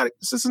 this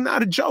is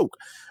not a joke.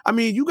 I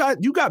mean, you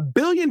got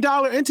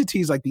billion-dollar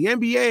entities like the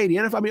NBA, the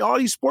NFL, I mean, all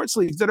these sports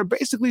leagues that are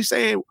basically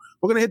saying,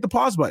 we're going to hit the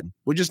pause button.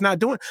 We're just not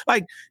doing,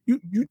 like, you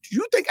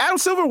think Adam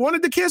Silver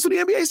wanted to cancel the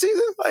NBA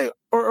season? Like,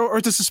 or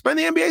to suspend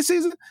the NBA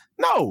season?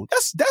 No,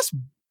 that's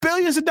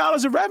billions of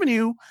dollars of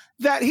revenue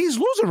that he's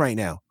losing right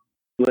now.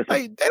 Listen,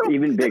 like,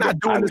 they're not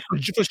doing this for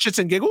shits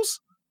and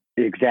giggles.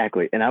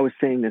 Exactly. And I was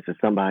saying this to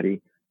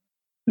somebody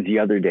the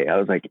other day. I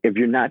was like, if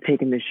you're not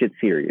taking this shit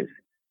serious,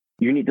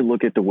 you need to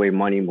look at the way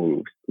money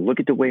moves. Look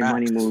at the way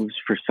money moves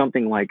for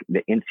something like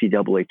the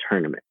NCAA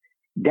tournament.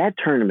 That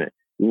tournament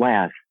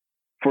lasts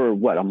for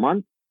what, a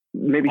month?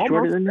 Maybe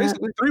shorter than that?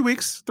 3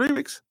 weeks. 3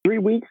 weeks. 3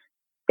 weeks.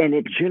 And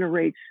it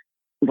generates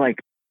like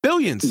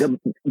billions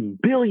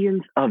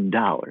of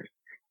dollars.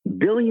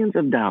 Billions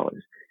of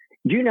dollars.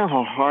 Do you know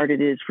how hard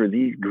it is for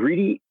these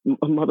greedy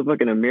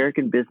motherfucking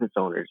American business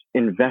owners,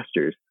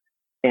 investors,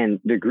 and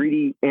the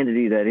greedy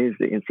entity that is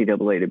the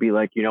NCAA to be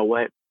like, you know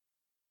what?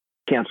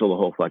 Cancel the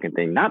whole fucking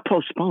thing. Not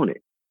postpone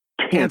it.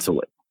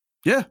 Cancel it.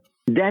 Yeah.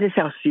 That is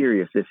how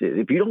serious this is.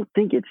 If you don't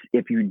think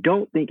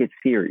it's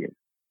serious,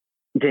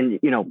 then,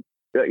 you know,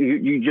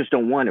 you just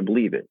don't want to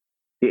believe it.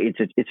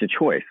 It's a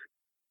choice.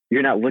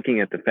 You're not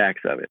looking at the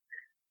facts of it.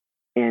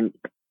 And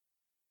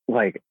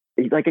like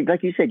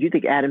you said, you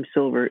think Adam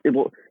Silver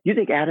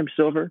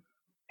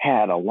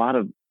had a lot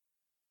of,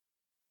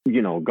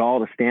 you know, gall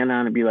to stand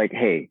on and be like,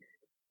 hey,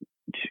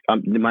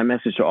 my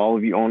message to all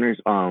of you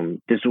owners,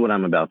 this is what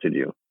I'm about to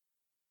do.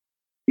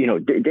 You know,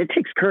 it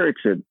takes courage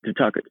to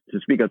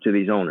speak up to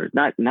these owners.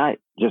 Not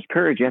just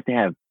courage. You have to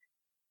have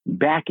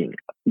backing,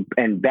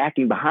 and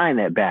backing behind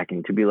that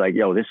backing to be like,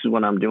 yo, this is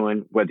what I'm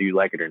doing, whether you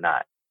like it or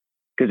not.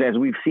 Because as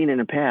we've seen in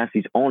the past,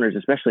 these owners,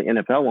 especially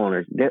NFL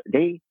owners,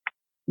 they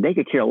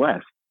could care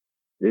less.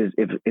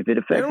 If it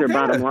affects their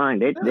bottom line,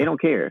 they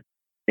don't care.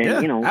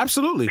 And you know,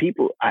 absolutely,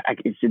 people,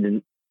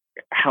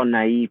 how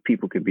naive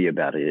people could be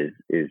about it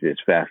is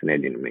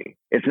fascinating to me.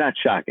 It's not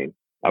shocking.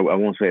 I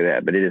won't say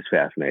that, but it is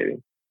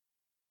fascinating.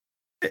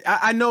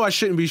 I know I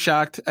shouldn't be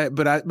shocked,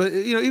 but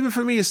you know, even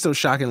for me, it's still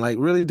shocking. Like,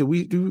 really, do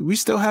we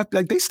still have,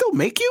 like, they still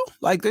make you?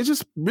 Like, they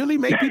just really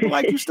make people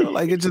like you still?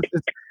 Like,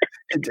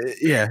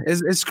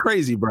 it's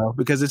crazy, bro.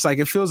 Because it's like,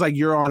 it feels like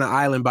you're on an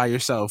island by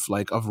yourself,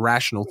 like, of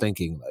rational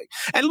thinking. Like,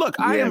 and look,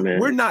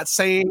 we're not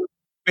saying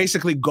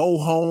basically go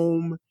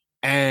home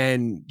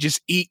and just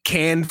eat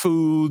canned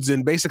foods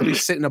and basically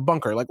sit in a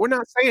bunker. Like, we're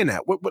not saying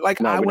that.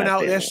 I went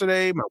out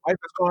yesterday. My wife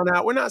has gone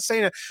out. We're not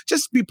saying that.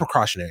 Just be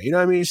precautionary. You know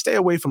what I mean? Stay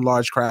away from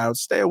large crowds.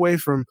 Stay away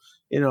from,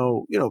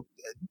 do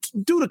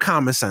the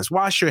common sense.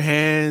 Wash your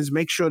hands.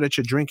 Make sure that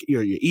you're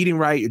eating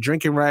right. You're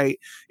drinking right.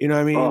 You know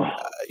what I mean?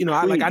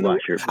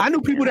 I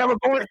knew people that were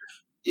going.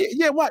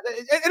 Yeah, what?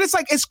 And it's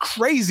like, it's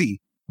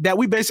crazy that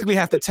we basically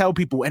have to tell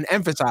people and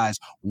emphasize,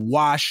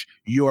 wash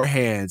your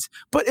hands.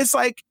 But it's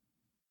like,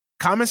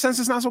 common sense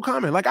is not so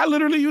common. Like, I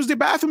literally used the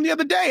bathroom the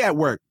other day at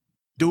work.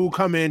 Dude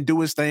come in, do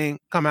his thing,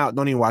 come out,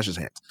 don't even wash his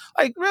hands.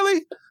 Like,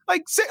 really?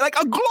 Like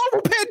a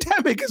global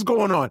pandemic is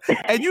going on,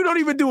 and you don't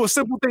even do a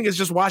simple thing as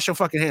just wash your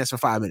fucking hands for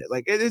 5 minutes.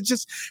 Like,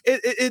 it's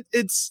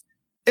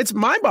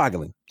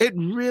mind-boggling. It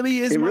really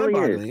is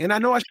mind-boggling. Really is. And I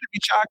know I should be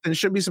shocked and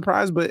should be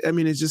surprised, but I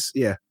mean, it's just,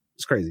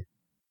 it's crazy.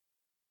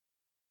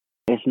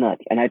 It's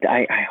nuts. And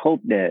I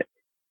hope that,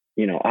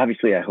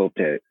 obviously I hope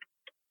that,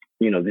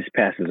 this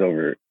passes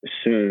over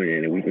soon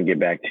and we can get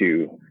back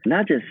to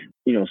not just,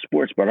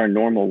 sports, but our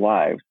normal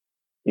lives,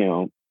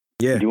 doing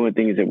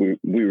things that we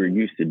were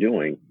used to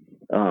doing.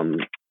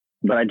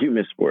 But I do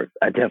miss sports.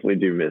 I definitely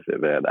do miss it,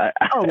 man.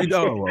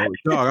 Dog,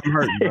 I'm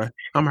hurting, bro.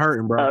 I'm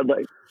hurting, bro.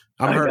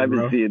 I've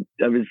been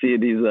seeing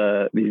these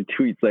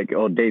tweets like,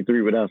 day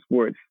 3 without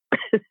sports.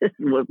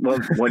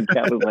 One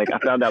cat was like, I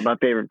found out my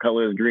favorite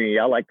color is green.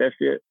 Y'all like that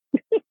shit?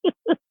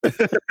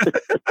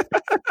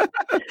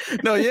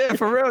 No, yeah,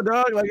 for real,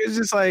 dog. Like, it's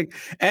just like,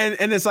 and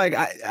it's like,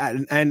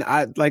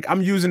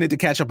 I'm using it to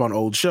catch up on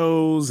old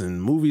shows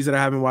and movies that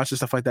I haven't watched and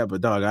stuff like that.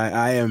 But dog,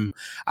 I am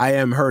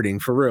hurting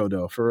for real,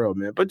 though, for real,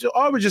 man. But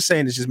all we're just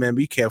saying is just, man,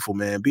 be careful,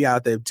 man. Be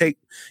out there,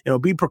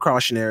 be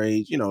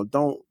precautionary.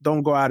 Don't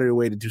go out of your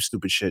way to do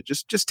stupid shit.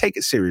 Just take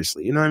it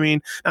seriously. You know what I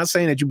mean? Not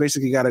saying that you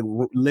basically got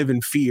to live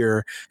in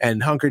fear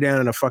and hunker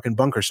down in a fucking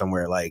bunker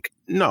somewhere. Like,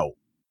 no,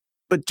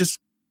 but just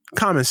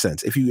common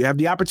sense. If you have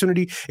the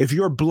opportunity, if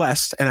you're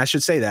blessed, and I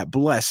should say that,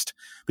 blessed,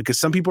 because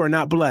some people are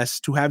not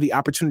blessed to have the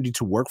opportunity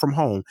to work from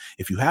home.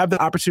 If you have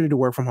the opportunity to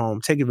work from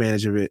home, take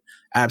advantage of it.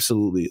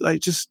 Absolutely.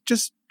 Like, just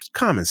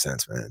common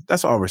sense, man.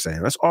 That's all we're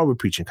saying. That's all we're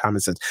preaching, common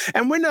sense.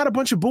 And we're not a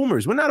bunch of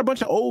boomers. We're not a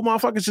bunch of old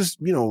motherfuckers just,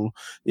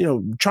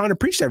 trying to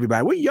preach to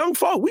everybody. We're young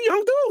folk. We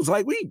young dudes.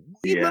 Like, we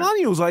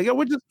millennials. Like,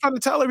 we're just trying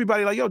to tell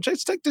everybody, like,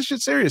 just take this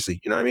shit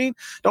seriously. You know what I mean?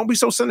 Don't be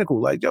so cynical.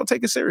 Like,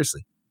 take it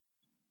seriously.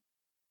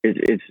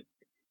 It's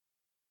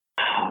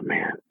oh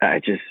man,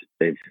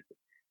 it's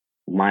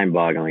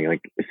mind-boggling.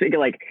 Like, think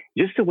like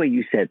just the way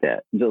you said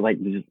that,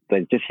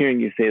 just hearing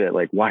you say that,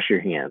 like, wash your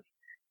hands.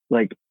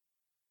 Like,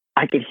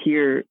 I could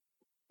hear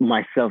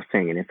myself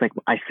saying it. It's like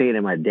I say it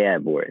in my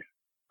dad voice.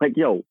 Like,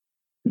 yo,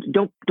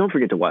 don't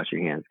forget to wash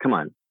your hands. Come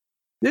on,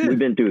 we've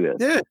been through this.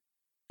 Yeah.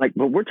 Like,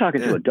 but we're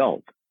talking to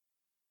adults.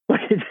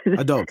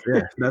 Adults,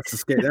 yeah. That's the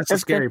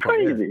scary part.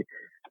 Crazy.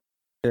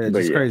 Yeah,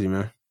 it's crazy,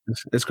 man.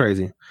 It's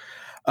crazy.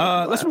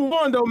 Let's move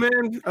on, though,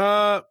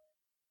 man.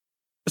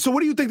 So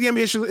what do you think the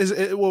NBA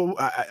is? Well,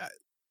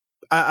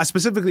 I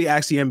specifically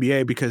asked the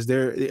NBA because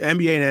they're the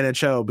NBA and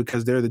NHL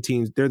because they're the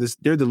teams, they're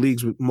the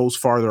leagues most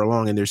farther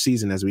along in their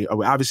season. As we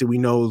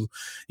know,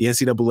 the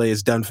NCAA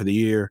is done for the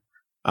year,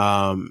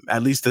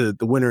 at least the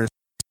winter and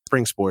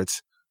spring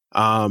sports.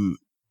 What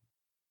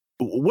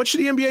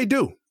should the NBA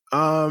do?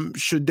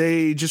 Should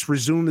they just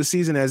resume the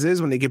season as is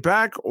when they get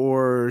back,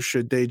 or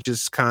should they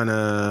just kind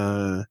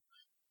of,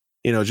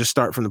 just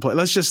start from the play?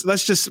 Let's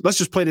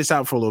just play this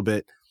out for a little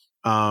bit.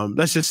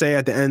 Let's just say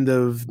at the end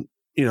of,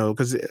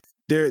 because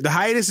the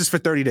hiatus is for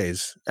 30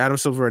 days. Adam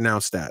Silver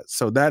announced that.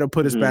 So that'll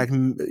put us back,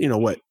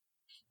 the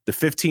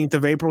 15th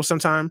of April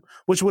sometime,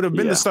 which would have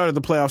been the start of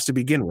the playoffs to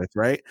begin with,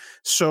 right?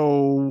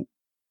 So,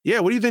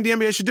 what do you think the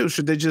NBA should do?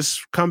 Should they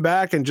just come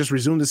back and just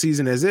resume the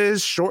season as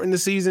is, shorten the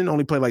season,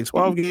 only play like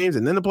 12 games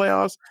and then the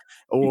playoffs,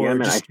 or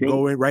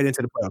go right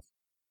into the playoffs?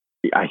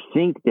 I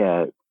think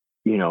that,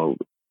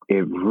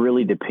 it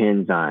really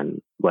depends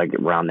on, like,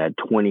 around that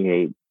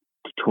 28 to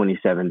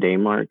 27 day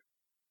mark.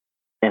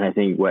 And I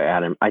think what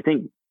Adam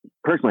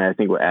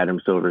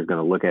Silver is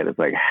going to look at is,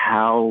 like,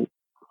 how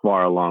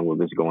far along will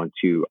this go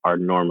into our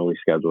normally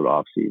scheduled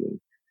off season?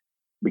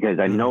 Because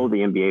I know the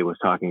NBA was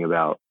talking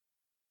about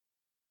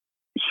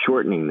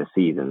shortening the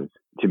seasons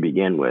to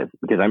begin with,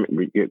 because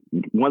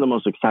one of the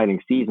most exciting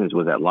seasons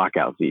was that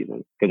lockout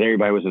season, because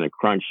everybody was in a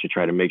crunch to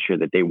try to make sure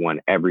that they won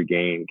every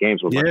game.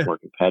 Games were much more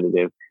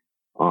competitive.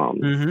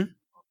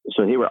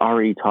 So they were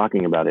already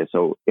talking about it.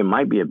 So it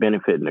might be a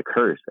benefit and a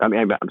curse. I mean,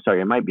 I'm sorry,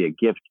 it might be a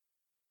gift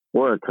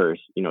or a curse,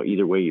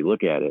 either way you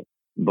look at it.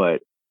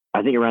 But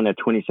I think around that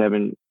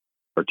 27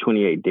 or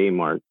 28 day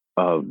mark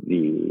of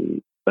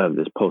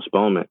this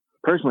postponement,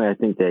 personally, I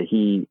think that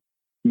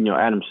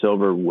Adam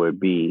Silver would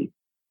be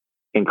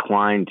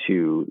inclined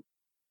to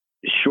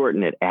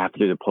shorten it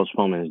after the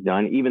postponement is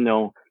done, even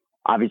though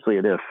obviously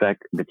it'll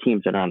affect the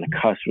teams that are on the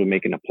cusp of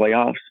making the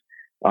playoffs.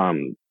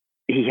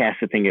 He has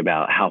to think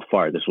about how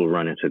far this will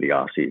run into the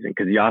offseason,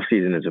 because the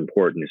offseason is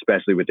important,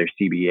 especially with their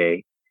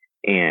CBA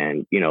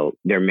and,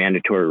 their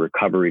mandatory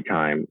recovery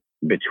time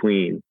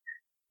between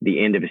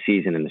the end of a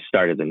season and the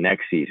start of the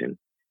next season.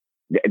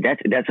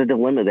 that's a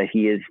dilemma that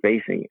he is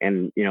facing.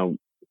 And, you know,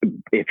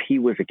 if he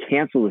was to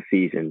cancel the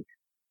season,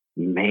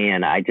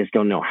 man, I just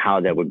don't know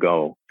how that would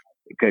go,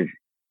 because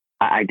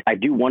I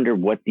do wonder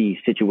what the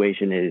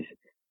situation is,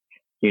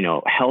 you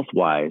know,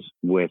 health-wise,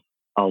 with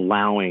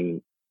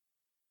allowing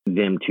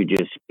them to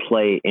just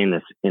play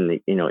in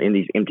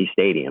these empty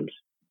stadiums.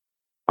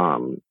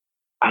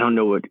 I don't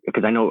know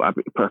because I know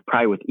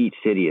probably with each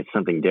city it's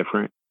something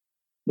different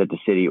that the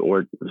city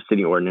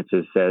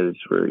ordinances says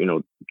for, you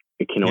know,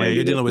 it can only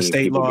you're dealing with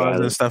state laws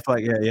gather. and stuff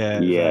like that. Yeah.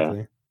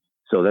 Exactly.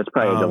 So that's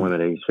probably a dilemma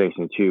that he's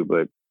facing too.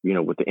 But, you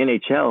know, with the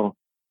NHL,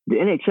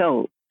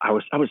 I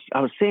was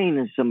saying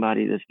to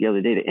somebody this the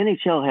other day, the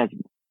NHL has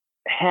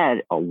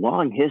had a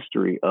long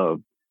history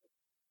of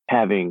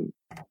having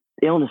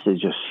illnesses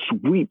just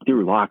sweep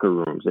through locker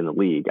rooms in the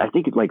league. I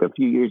think it's like a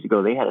few years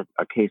ago, they had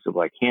a case of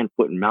like hand,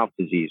 foot, and mouth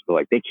disease, but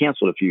like they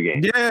canceled a few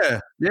games. Yeah.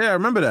 I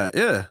remember that.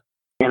 Yeah.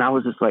 And I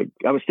was just like,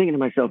 I was thinking to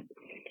myself,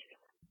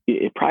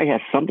 it probably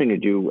has something to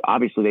do.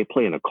 Obviously, they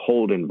play in a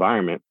cold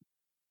environment,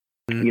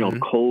 you know,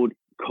 cold,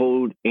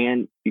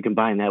 and you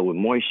combine that with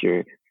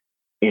moisture,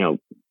 you know,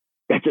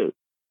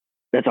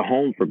 that's a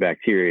home for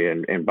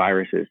bacteria and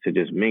viruses to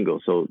just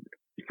mingle. So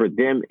for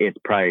them, it's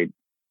probably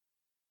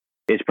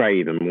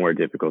even more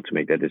difficult to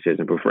make that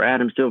decision. But for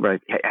Adam Silver,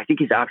 I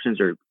think his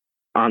options are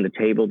on the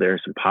table. There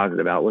are some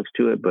positive outlooks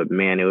to it, but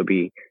man,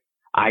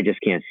 I just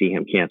can't see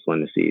him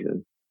canceling the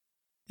season.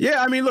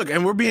 Yeah, I mean, look,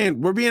 and we're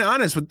being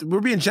honest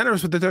we're being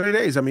generous with the 30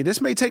 days. I mean, this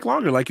may take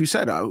longer, like you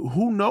said.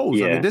 Who knows?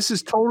 Yeah. I mean, this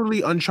is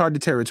totally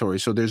uncharted territory.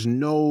 So there's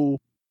no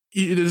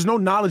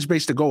knowledge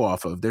base to go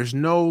off of. There's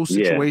no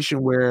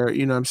situation where,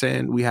 you know what I'm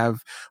saying, we have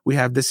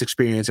this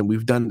experience and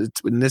we've done it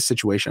in this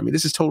situation. I mean,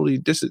 this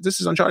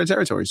is uncharted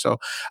territory. So,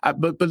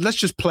 but let's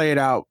just play it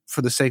out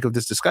for the sake of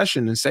this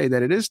discussion and say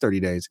that it is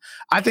 30 days.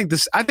 I think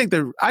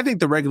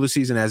the regular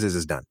season as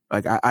is done.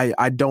 Like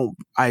I don't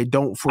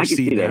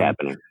foresee that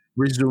happening.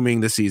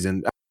 Resuming the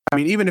season. I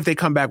mean, even if they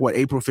come back,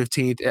 April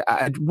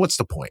 15th, what's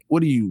the point?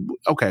 What's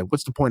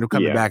the point of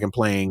coming back and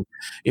playing?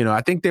 You know,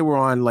 I think they were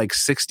on like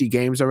 60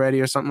 games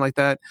already or something like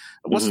that.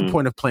 What's the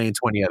point of playing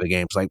 20 other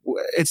games? Like,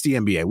 it's the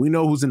NBA. We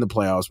know who's in the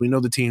playoffs. We know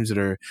the teams that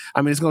are,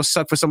 I mean, it's going to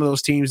suck for some of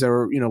those teams that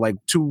are, you know, like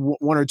 1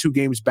 or 2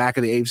 games back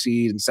of the 8th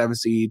seed and 7th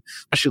seed,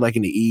 especially like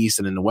in the East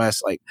and in the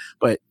West. Like,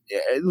 but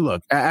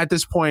look, at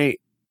this point,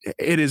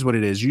 it is what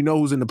it is. You know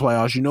who's in the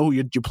playoffs. You know who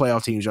your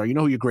playoff teams are. You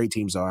know who your great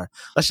teams are.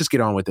 Let's just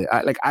get on with it.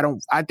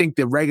 I think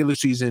the regular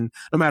season,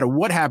 no matter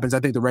what happens, I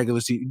think the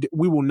regular season,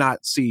 we will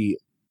not see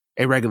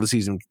a regular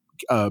season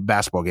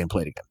basketball game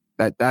played again.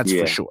 That's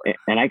for sure.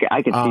 And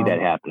I could see that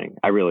happening.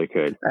 I really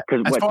could.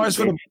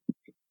 Because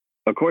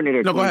according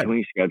to their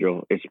 2020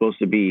 schedule, it's supposed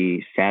to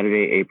be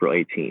Saturday, April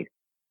 18th,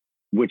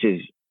 which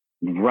is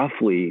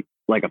roughly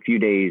like a few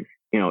days.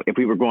 You know, if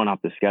we were going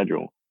off the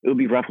schedule, it would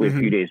be roughly a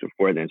few days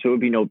before then. So it would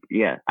be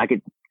I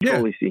could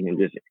totally see him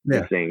just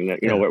saying,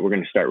 you know what, we're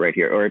going to start right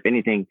here. Or if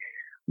anything,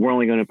 we're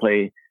only going to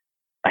play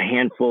a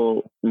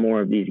handful more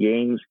of these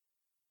games.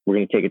 We're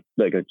going to take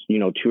a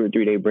 2 or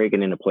 3 day break,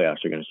 and then the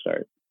playoffs are going to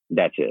start.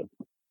 That's it.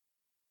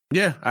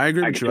 Yeah, I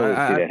agree with you. I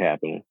totally see that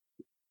happening.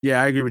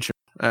 Yeah, I agree with you.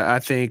 I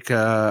think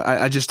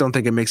I just don't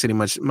think it makes any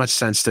much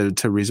sense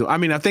to resume. I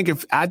mean, I think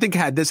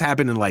had this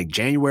happened in like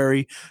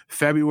January,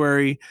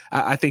 February,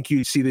 I think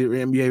you'd see the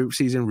NBA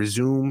season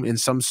resume in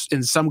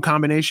some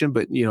combination.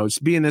 But you know, it's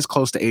being this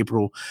close to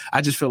April,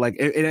 I just feel like,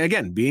 and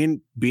again,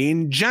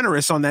 being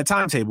generous on that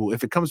timetable.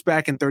 If it comes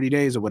back in 30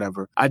 days or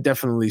whatever, I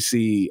definitely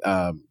see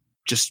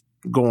just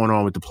going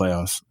on with the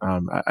playoffs.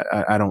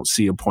 I don't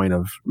see a point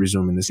of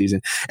resuming the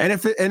season. And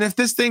if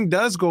this thing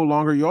does go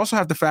longer, you also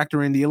have to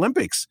factor in the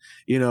Olympics.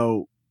 You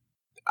know,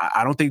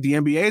 I don't think the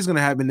NBA is going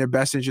to have in their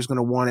best interest going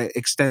to want to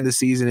extend the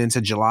season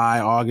into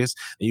July, August.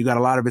 And you got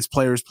a lot of its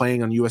players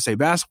playing on USA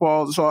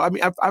Basketball. So I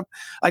mean, I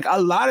like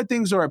a lot of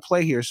things are at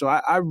play here. So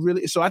I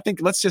think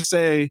let's just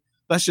say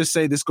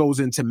this goes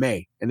into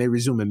May and they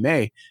resume in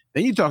May.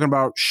 Then you're talking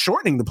about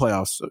shortening the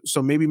playoffs.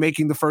 So maybe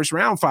making the first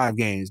round 5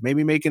 games,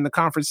 maybe making the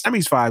conference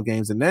semis 5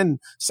 games, and then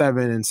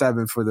 7 and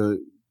 7 for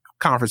the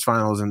conference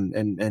finals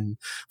and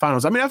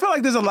finals. I mean, I feel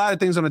like there's a lot of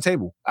things on the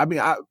table. I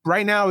mean,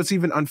 right now it's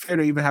even unfair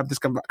to even have this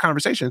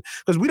conversation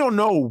because we don't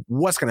know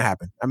what's going to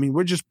happen. I mean,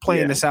 we're just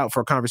playing this out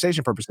for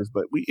conversation purposes,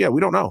 but we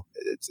don't know.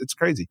 It's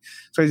crazy.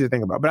 It's crazy to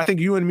think about. But I think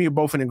you and me are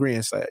both in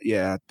agreement. I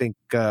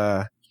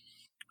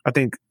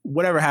think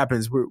whatever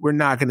happens, we're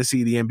not going to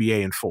see the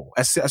NBA in full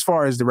as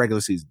far as the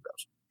regular season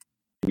goes.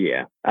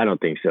 Yeah, I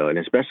don't think so. And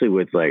especially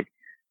with like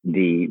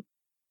the,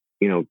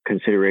 you know,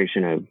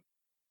 consideration of,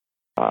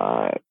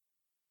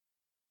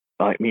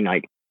 I mean,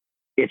 like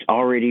it's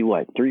already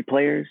 3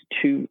 players,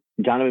 2,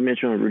 Donovan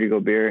Mitchell and Rudy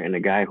Gobert, and the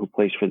guy who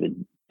plays for the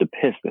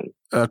Pistons.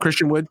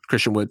 Christian Wood.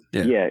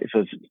 Yeah. Yeah.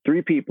 So it's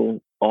 3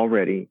 people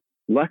already.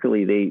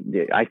 Luckily,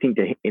 I think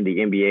in the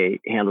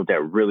NBA handled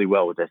that really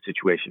well with that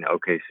situation at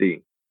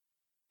OKC.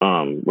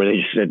 Where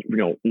they just said, you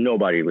know,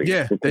 nobody leaves.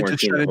 Yeah, they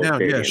just shut it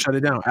down. Yeah, shut it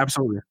down.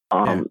 Absolutely.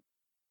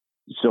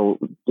 So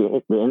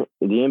the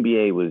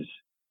NBA was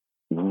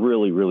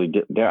really, really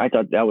did. I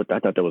thought that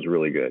was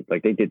really good.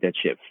 Like they did that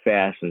shit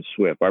fast and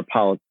swift. Our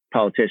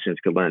politicians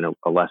could learn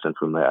a lesson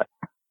from that.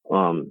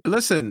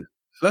 Listen,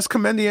 let's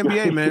commend the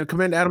NBA, man.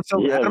 Commend Adam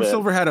Silver. Yeah, Adam man.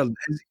 Silver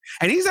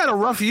and he's had a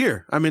rough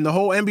year. I mean, the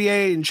whole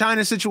NBA and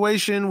China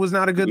situation was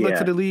not a good look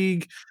for the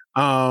league.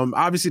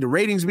 Obviously the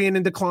ratings being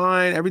in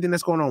decline, everything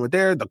that's going on with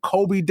there, the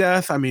Kobe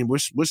death. I mean,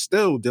 we're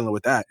still dealing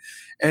with that.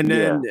 And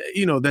then,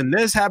 then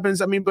this happens.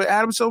 I mean, but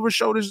Adam Silver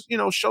showed his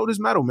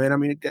mettle, man. I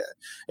mean,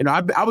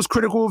 I was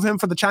critical of him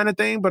for the China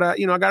thing, but I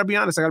gotta be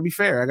honest. I gotta be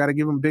fair. I gotta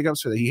give him big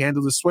ups for that. He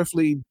handled it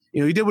swiftly.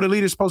 He did what a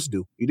leader's supposed to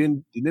do. He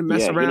didn't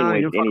mess around.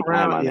 He didn't fuck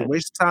around.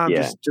 Waste of time.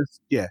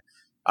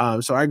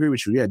 So I agree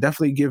with you. Yeah,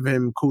 definitely give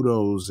him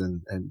kudos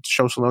and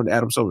show some love to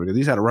Adam Silver because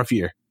he's had a rough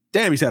year.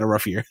 Damn, he's had a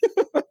rough year.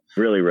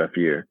 Really rough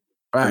year.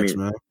 Facts,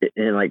 man.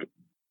 And like,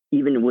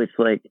 even with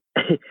like,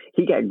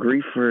 he got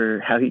grief for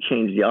how he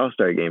changed the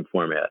All-Star game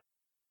format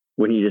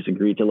when he just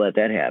agreed to let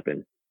that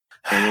happen.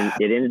 And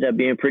it ended up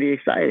being pretty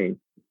exciting.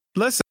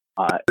 Listen,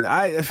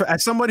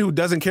 as somebody who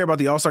doesn't care about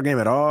the All-Star game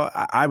at all,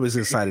 I was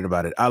excited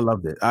about it. I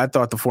loved it. I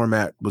thought the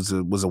format was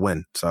a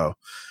win. So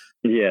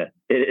yeah,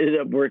 it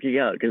ended up working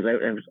out because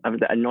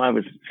I know I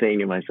was saying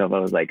to myself, I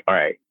was like, all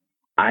right,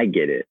 I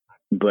get it,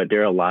 but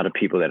there are a lot of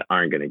people that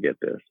aren't going to get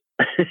this.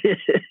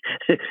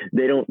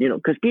 They don't,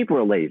 because people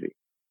are lazy.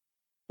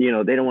 They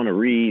don't want to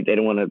read. They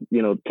don't want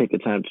to, take the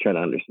time to try to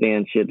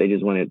understand shit. They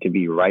just want it to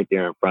be right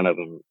there in front of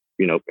them,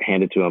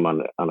 handed to them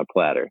on a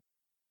platter.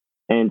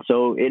 And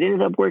so it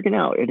ended up working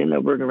out. It ended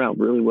up working out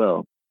really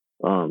well.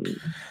 I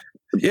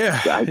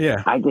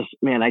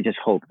just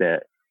hope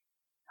that,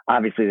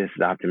 obviously this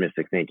is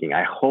optimistic thinking.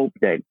 I hope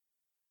that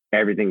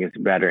everything is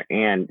better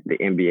and the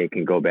NBA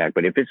can go back.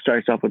 But if it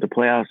starts off with the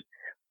playoffs,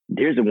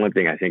 here's the one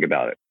thing I think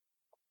about it.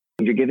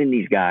 You're giving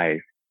these guys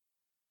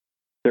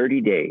 30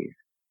 days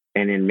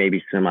and then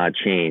maybe some odd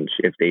change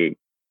if they,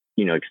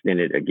 extend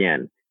it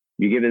again.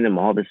 You're giving them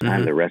all this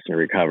time to rest and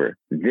recover.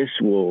 This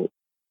will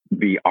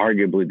be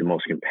arguably the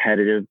most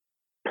competitive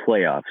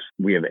playoffs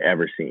we have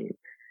ever seen.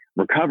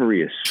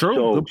 Recovery is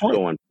so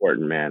important,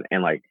 man.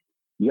 And like,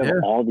 you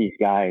have all these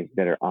guys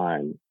that are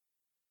on,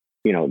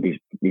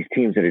 these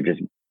teams that are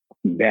just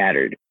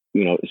battered,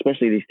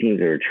 especially these teams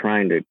that are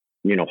trying to,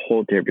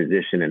 hold their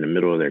position in the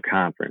middle of their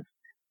conference.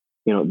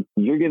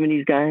 You're giving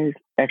these guys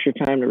extra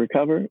time to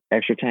recover,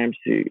 extra time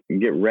to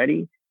get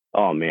ready.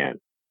 Oh, man.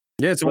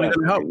 Yeah, it's only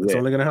going to help. It's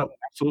only going to help.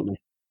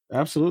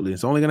 Absolutely.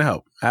 It's only going to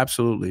help.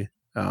 Absolutely.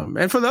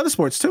 And for the other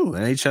sports too,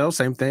 NHL,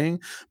 same thing.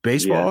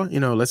 Baseball,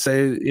 let's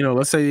say the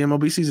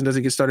MLB season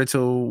doesn't get started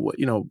till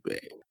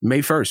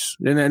May 1st,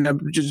 and I'm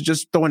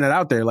just throwing that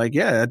out there. Like,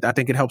 yeah, I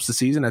think it helps the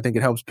season. I think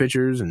it helps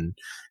pitchers and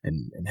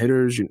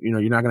hitters.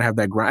 You're not going to have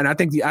that grind. And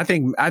I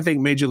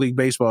think Major League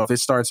Baseball, if it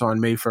starts on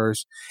May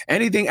 1st,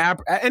 anything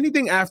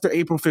after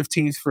April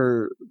 15th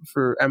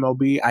for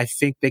MLB, I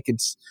think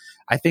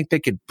they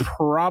could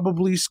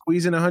probably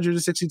squeeze in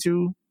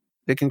 162.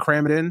 They can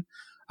cram it in.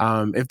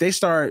 If they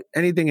start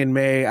anything in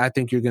May, I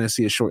think you're going to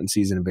see a shortened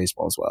season in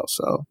baseball as well.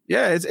 So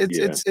yeah,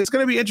 it's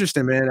going to be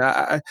interesting, man.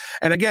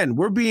 And again,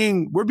 we're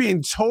being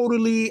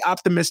totally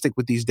optimistic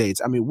with these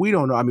dates. I mean, we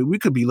don't know. I mean, we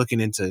could be looking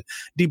into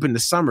deep into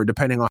summer,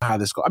 depending on how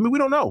this goes. I mean, we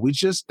don't know. We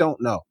just don't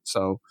know.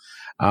 So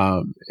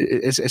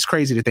it's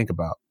crazy to think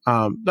about.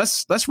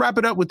 Let's wrap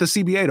it up with the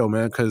CBA though,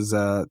 man, because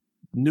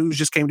news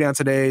just came down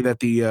today that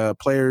the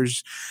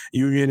players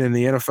union and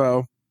the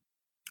NFL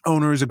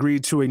owners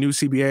agreed to a new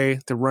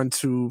CBA to run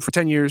for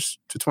 10 years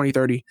to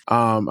 2030.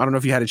 I don't know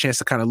if you had a chance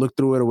to kind of look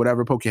through it or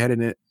whatever, poke your head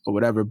in it or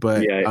whatever,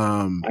 but yeah,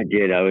 I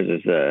did. I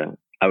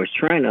was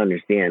trying to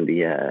understand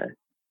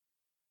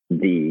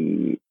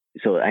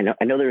so I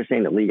know they were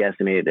saying the league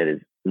estimated that as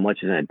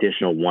much as an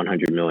additional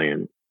 $100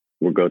 million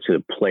will go to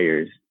the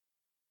players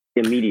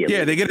immediately.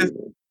 Yeah,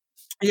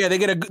 they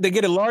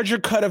get a larger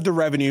cut of the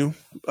revenue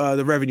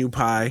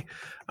pie.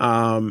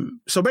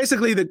 So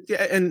basically,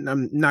 and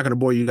I'm not going to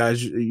bore you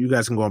guys. You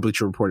guys can go on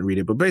Bleacher Report and read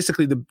it. But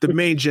basically, the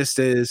main gist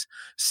is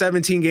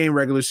 17-game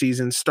regular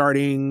season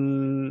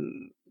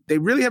starting. They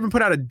really haven't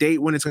put out a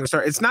date when it's going to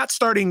start. It's not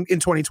starting in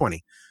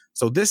 2020.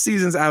 So this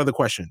season's out of the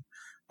question.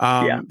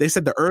 They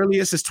said the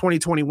earliest is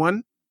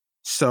 2021.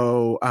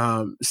 So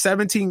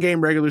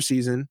 17-game regular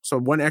season. So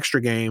one extra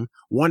game,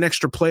 one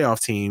extra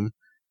playoff team.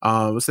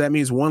 So that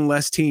means one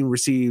less team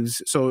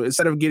receives. So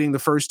instead of getting the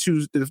first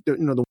two,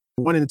 the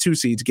 1 and the 2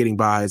 seeds getting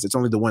buys, it's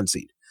only the 1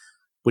 seed,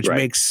 which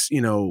makes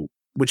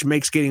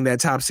getting that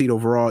top seed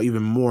overall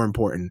even more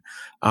important.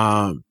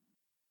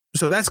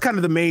 So that's kind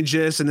of the main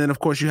gist. And then of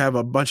course you have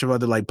a bunch of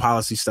other like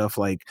policy stuff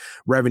like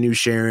revenue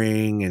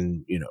sharing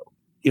and,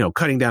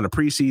 cutting down the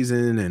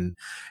preseason.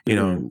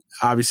 And,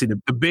 obviously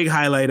the big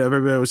highlight of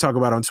everybody was talking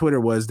about on Twitter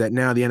was that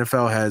now the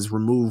NFL has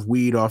removed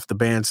weed off the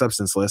banned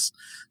substance list.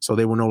 So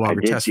they will no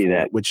longer test for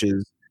that, which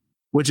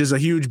is a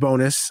huge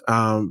bonus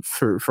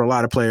for a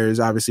lot of players,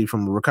 obviously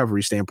from a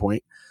recovery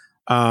standpoint.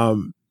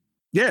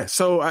 Yeah.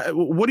 So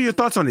what are your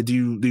thoughts on it? Do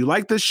you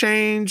like this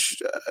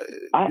change?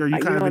 Are you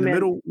kind of in the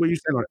middle? Where you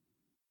stand on it?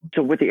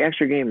 So with the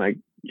extra game,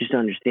 just to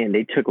understand,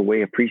 they took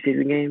away a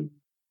preseason game?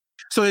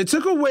 So it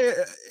took away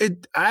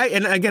it.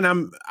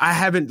 I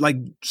haven't like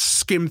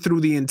skimmed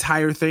through the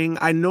entire thing.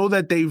 I know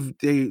that they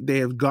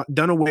have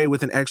done away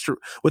with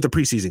the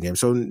preseason game.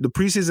 So the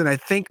preseason, I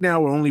think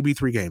now will only be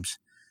 3 games.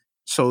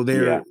 So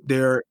they're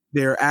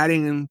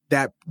adding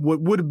that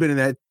what would have been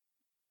in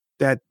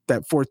that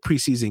fourth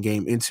preseason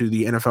game into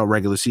the NFL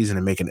regular season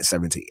and making it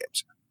 17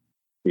 games.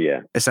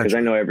 Yeah, because I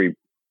know every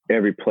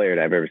player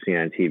that I've ever seen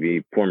on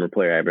TV, former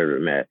player I've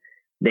ever met,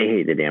 they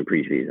hate the damn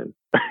preseason.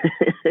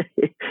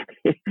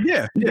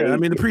 Yeah. I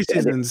mean, the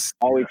preseasons.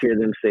 I always hear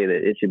them say that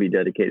it should be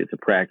dedicated to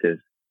practice,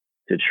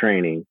 to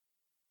training,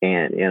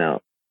 and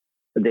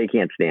they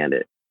can't stand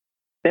it.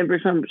 And for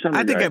some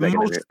I think at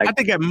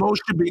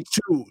most should be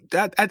 2.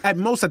 At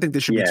most, I think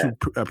there should be 2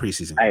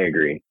 preseason. I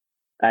agree.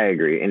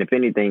 And if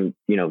anything,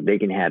 they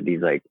can have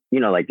these like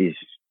these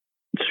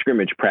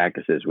scrimmage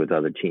practices with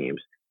other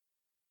teams.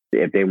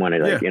 If they want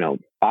to,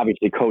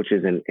 obviously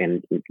coaches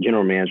and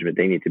general management,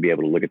 they need to be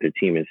able to look at their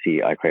team and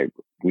see, okay,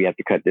 we have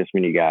to cut this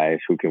many guys.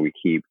 Who can we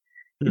keep?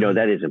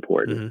 That is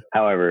important. Mm-hmm.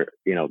 However,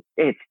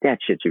 that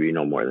shit should be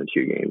no more than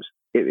 2 games.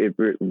 It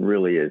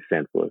really is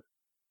senseless.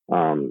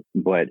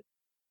 But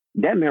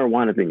that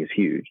marijuana thing is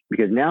huge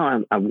because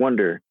now I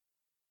wonder,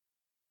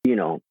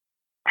 how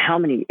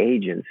many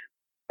agents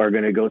are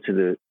going to go to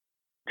the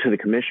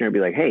commissioner and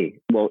be like, hey,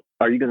 well,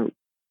 are you going to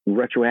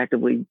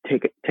retroactively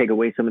take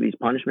away some of these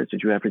punishments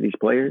that you have for these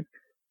players?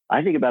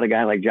 I think about a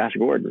guy like Josh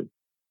Gordon.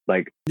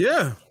 Like,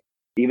 yeah,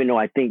 even though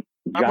I think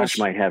Josh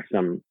might have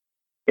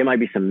it might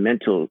be some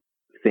mental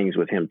things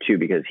with him too,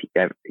 because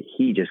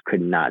he just could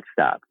not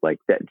stop like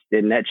that.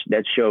 And that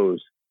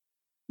shows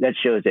that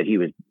he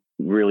was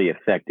really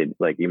affected,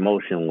 like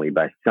emotionally,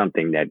 by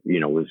something that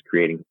was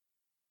creating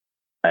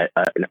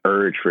an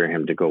urge for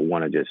him to go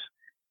want to just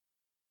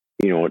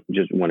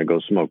want to go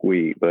smoke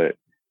weed. But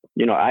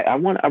I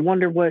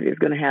wonder what is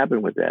going to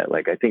happen with that.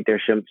 Like, I think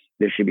there should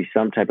be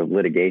some type of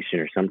litigation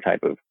or some type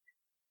of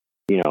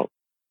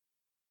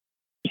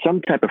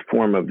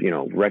form of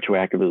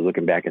retroactively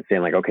looking back and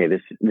saying like, okay,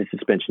 this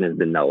suspension has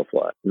been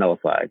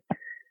nullified.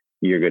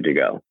 You're good to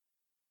go,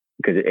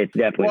 because it's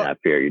definitely not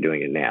fair. You're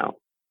doing it now.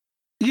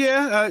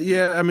 Yeah.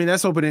 I mean,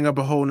 that's opening up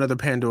a whole nother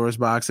Pandora's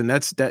box. And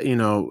that's that,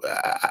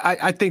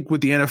 I think what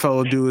the NFL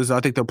will do is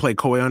I think they'll play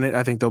coy on it.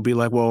 I think they'll be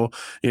like, well,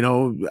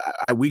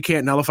 we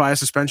can't nullify a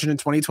suspension in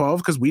 2012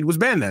 because weed was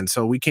banned then.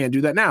 So we can't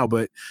do that now.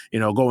 But,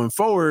 going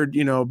forward,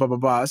 blah, blah,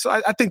 blah. So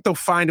I think they'll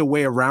find a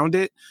way around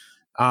it.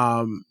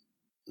 But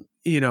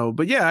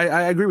yeah,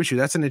 I agree with you.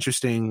 That's an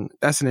interesting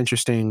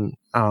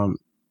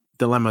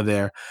dilemma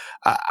there.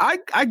 I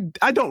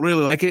don't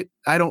really like it.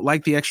 I don't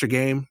like the extra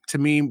game. To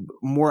me,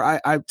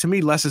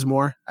 less is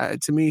more.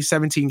 To me,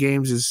 17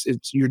 games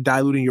you're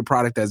diluting your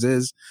product as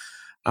is.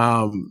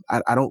 I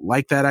don't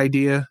like that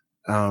idea.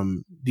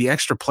 The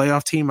extra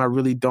playoff team, I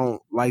really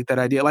don't like that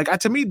idea. Like,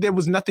 to me, there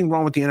was nothing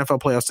wrong with the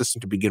NFL playoff system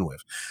to begin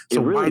with.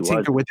 So why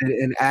tinker with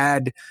it and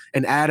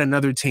add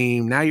another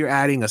team? Now you're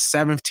adding a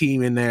 7th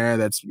team in there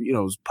that's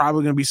is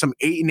probably going to be some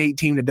 8-8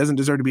 team that doesn't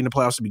deserve to be in the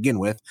playoffs to begin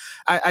with.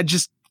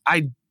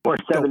 Or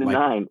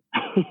 7-9.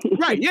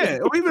 Right, yeah.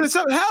 Or even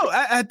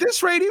at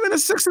this rate, even a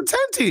 6-10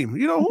 team.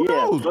 Who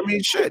knows? I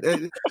mean, shit.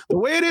 The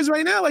way it is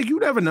right now, like, you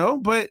never know.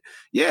 But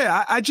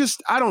yeah, I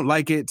don't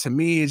like it. To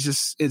me,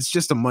 it's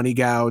just a money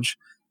gouge,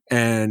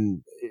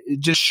 and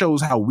it just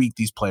shows how weak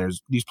these player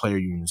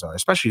unions are,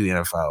 especially the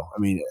NFL. I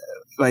mean,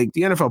 like,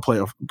 the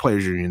NFL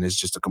players union is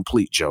just a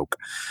complete joke.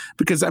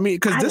 Because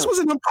this was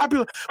an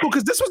unpopular. Well,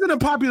 because this was an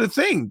unpopular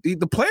thing.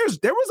 The players,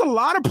 there was a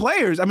lot of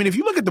players. I mean, if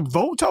you look at the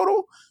vote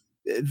total,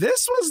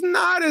 this was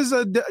not this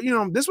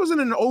wasn't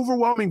an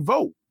overwhelming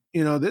vote.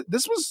 It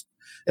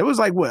was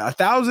like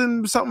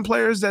 1,000 something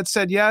players that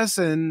said yes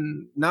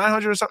and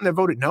 900 or something that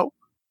voted no.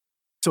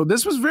 So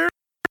this was very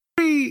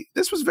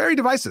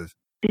divisive.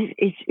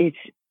 It's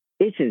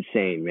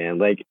insane, man.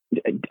 Like,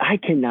 I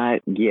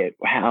cannot get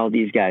how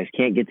these guys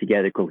can't get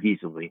together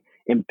cohesively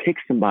and pick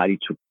somebody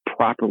to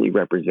properly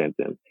represent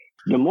them.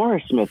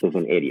 DeMaurice Smith is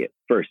an idiot.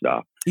 First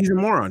off, he's a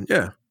moron.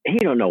 Yeah, he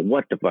don't know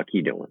what the fuck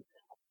he doing.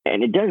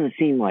 And it doesn't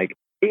seem like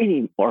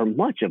any or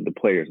much of the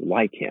players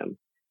like him.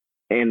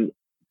 And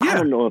I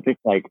don't know if it's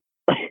like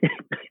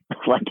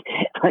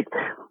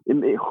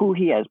who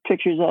he has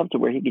pictures of to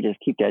where he could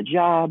just keep that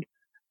job.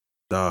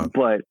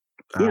 But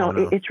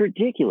it's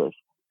ridiculous.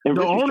 And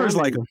the owners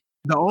like him.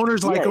 The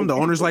owners like him. The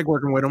owners like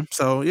working with him.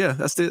 So yeah,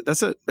 that's it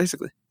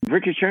basically.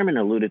 Richard Sherman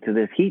alluded to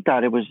this. He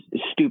thought it was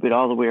stupid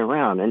all the way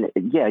around. And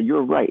yeah,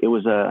 you're right. It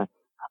was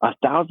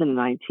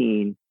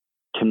 1,019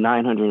 to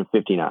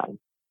 959.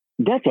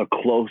 That's a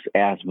close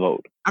ass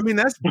vote. I mean,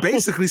 that's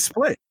basically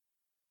split.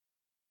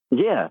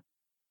 Yeah.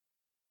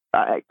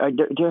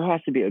 There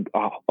has to be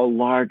a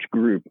large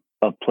group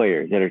of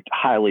players that are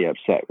highly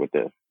upset with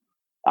this.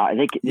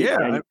 And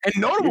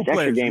notable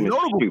players.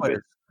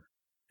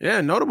 Yeah,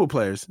 notable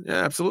players.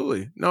 Yeah,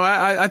 absolutely. No,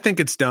 I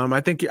think it's dumb.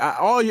 I think you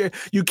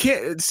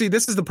can't see.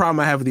 This is the problem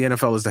I have with the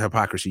NFL is the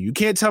hypocrisy. You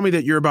can't tell me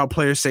that you're about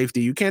player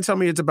safety. You can't tell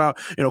me it's about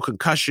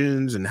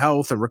concussions and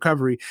health and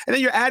recovery, and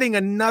then you're adding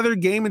another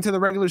game into the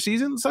regular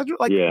season.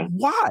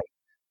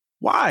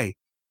 Why?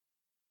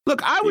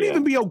 Look, I would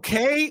even be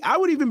okay. I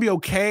would even be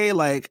okay.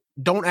 Like,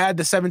 don't add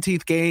the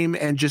 17th game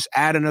and just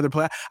add another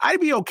player. I'd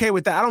be okay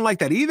with that. I don't like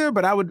that either,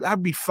 but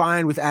I'd be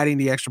fine with adding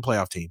the extra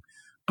playoff team.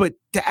 But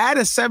to add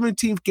a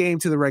 17th game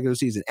to the regular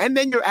season and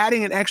then you're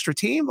adding an extra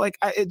team, like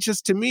it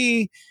just, to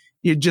me,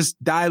 you're just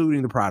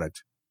diluting the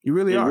product. You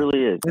really are. It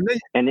really is. And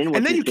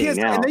then you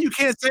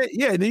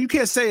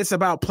can't say it's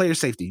about player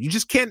safety. You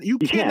just can't. You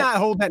cannot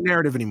hold that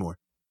narrative anymore.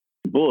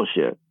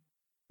 Bullshit.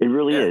 It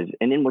really is.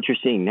 And then what you're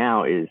seeing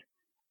now is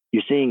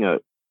you're seeing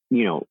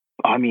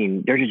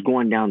they're just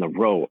going down the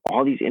road.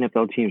 All these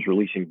NFL teams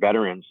releasing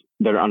veterans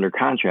that are under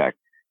contract.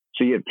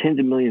 So you have tens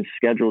of millions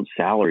scheduled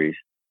salaries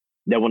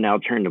that will now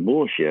turn to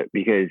bullshit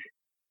because,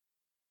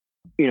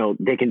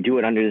 they can do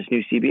it under this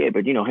new CBA.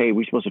 But, hey,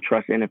 we're supposed to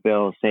trust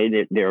NFL, say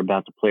that they're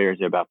about the players,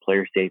 they're about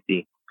player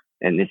safety.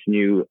 And this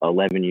new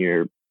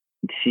 11-year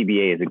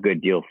CBA is a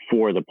good deal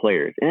for the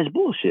players. And it's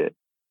bullshit.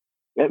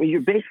 I mean,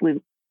 you're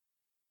basically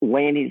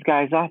laying these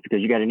guys off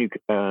because you got a new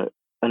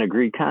an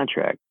agreed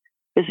contract.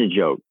 It's a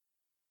joke.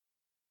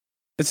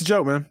 It's a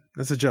joke, man.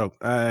 It's a joke.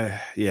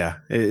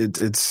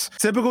 It's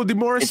typical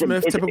DeMaurice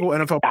Smith, typical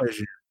NFL player.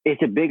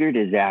 It's a bigger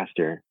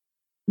disaster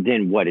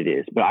than what it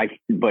is. But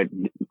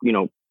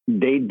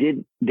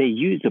they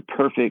used the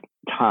perfect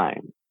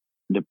time.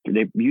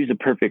 They used the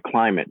perfect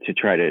climate to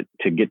try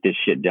to get this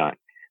shit done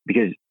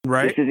because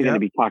this isn't going to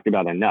be talked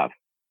about enough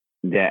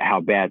that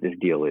how bad this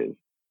deal is.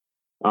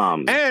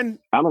 And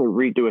I'm going to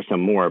read through it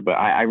some more, but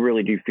I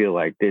really do feel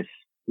like this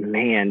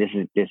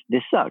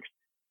sucks.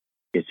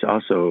 It's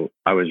also,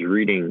 I was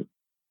reading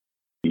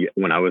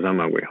when I was on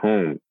my way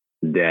home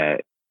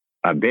that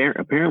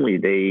apparently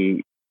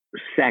they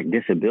sack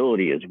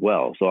disability as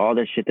well. So all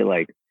that shit that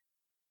like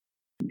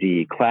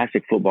the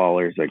classic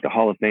footballers, like the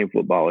Hall of Fame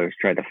footballers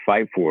tried to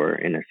fight for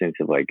in a sense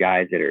of like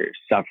guys that are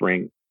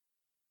suffering,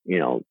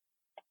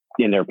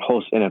 in their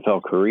post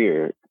NFL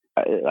career,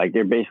 like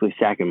they're basically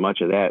sacking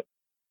much of that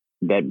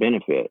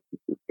benefit.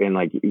 And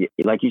like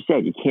you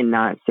said, you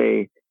cannot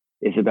say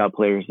it's about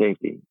player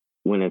safety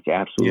when it's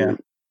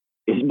absolute,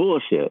 it's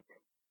bullshit.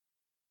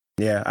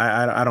 Yeah,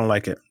 I don't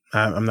like it.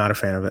 I'm not a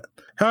fan of it.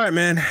 All right,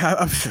 man.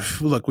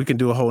 Look, we can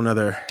do a whole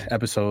nother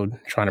episode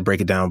trying to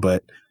break it down,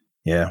 but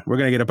yeah, we're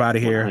going to get up out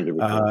of here.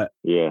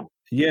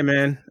 Yeah,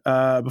 man.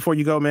 Before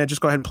you go, man,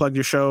 just go ahead and plug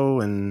your show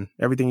and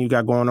everything you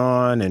got going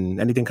on and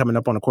anything coming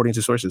up on According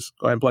to Sources.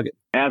 Go ahead and plug it.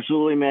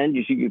 Absolutely, man.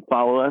 You should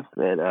follow us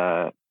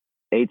at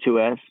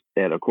A2S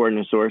at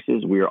According to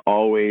Sources. We are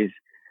always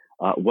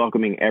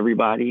welcoming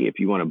everybody. If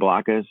you want to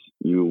block us,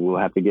 you will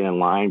have to get in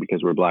line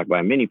because we're blocked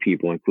by many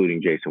people,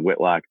 including Jason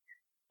Whitlock.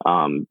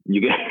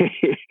 You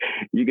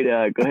could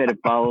go ahead and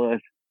follow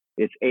us.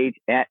 It's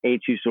at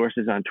A2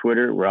 Sources on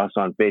Twitter. We're also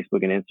on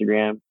Facebook and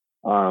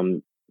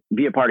Instagram.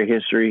 Be a part of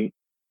history.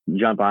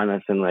 Jump on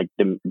us in like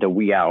the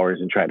wee hours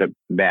and try to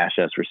bash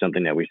us for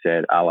something that we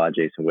said, a la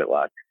Jason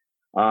Whitlock.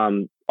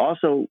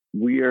 Also,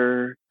 we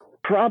are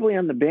probably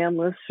on the ban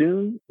list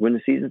soon when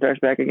the season starts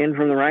back again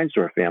from the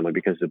Reinsdorf family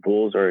because the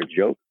Bulls are a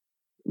joke.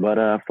 But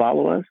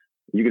follow us.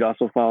 You could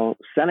also follow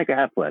Seneca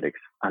Athletics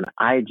on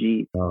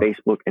IG,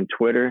 Facebook, and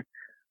Twitter.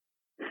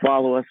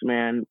 Follow us,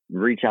 man.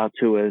 Reach out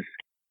to us.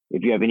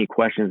 If you have any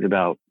questions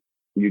about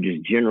your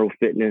just general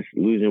fitness,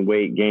 losing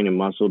weight, gaining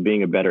muscle,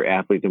 being a better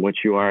athlete than what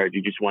you are, if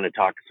you just want to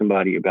talk to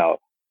somebody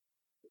about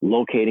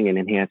locating and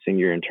enhancing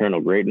your internal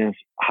greatness,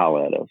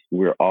 holla at us.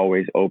 We're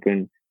always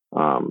open.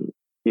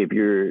 If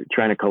you're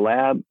trying to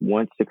collab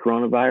once the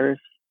coronavirus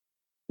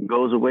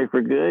goes away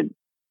for good,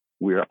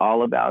 we're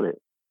all about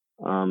it.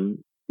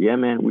 Yeah,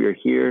 man, we are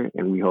here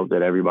and we hope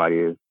that everybody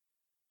is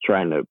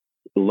trying to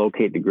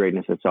locate the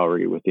greatness that's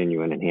already within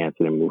you and enhance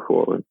it and move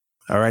forward.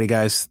 All righty,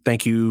 guys.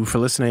 Thank you for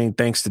listening.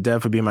 Thanks to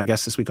Dev for being my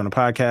guest this week on the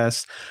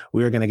podcast.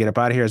 We are going to get up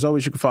out of here. As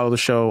always, you can follow the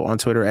show on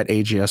Twitter at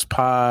AGS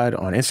Pod,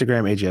 on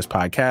Instagram, AGS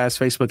Podcast,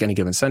 Facebook, Any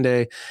Given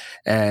Sunday.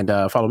 And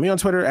follow me on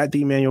Twitter at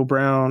The Manuel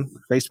Brown,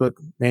 Facebook,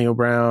 Manuel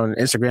Brown,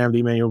 Instagram,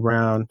 The Manuel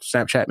Brown,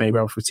 Snapchat, Manuel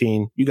Brown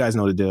 15. You guys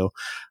know the deal.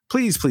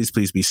 Please, please,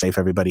 please be safe,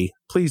 everybody.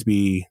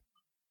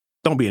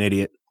 Don't be an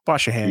idiot.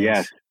 Wash your hands.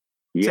 Yes.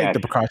 Take the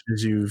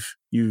precautions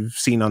you've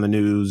seen on the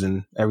news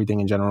and everything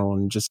in general,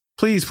 and just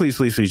please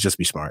just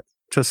be smart.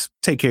 Just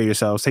take care of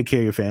yourselves, take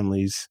care of your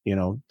families.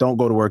 Don't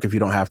go to work if you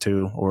don't have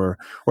to, or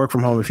work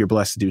from home if you're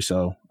blessed to do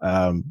so.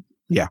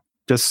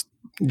 Just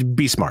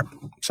be smart.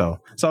 So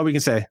that's all we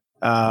can say.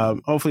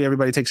 Hopefully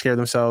everybody takes care of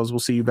themselves. We'll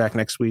see you back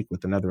next week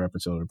with another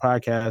episode of the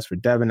podcast. For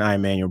Devin, I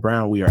am Manuel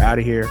Brown. We are out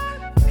of here.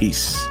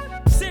 Peace.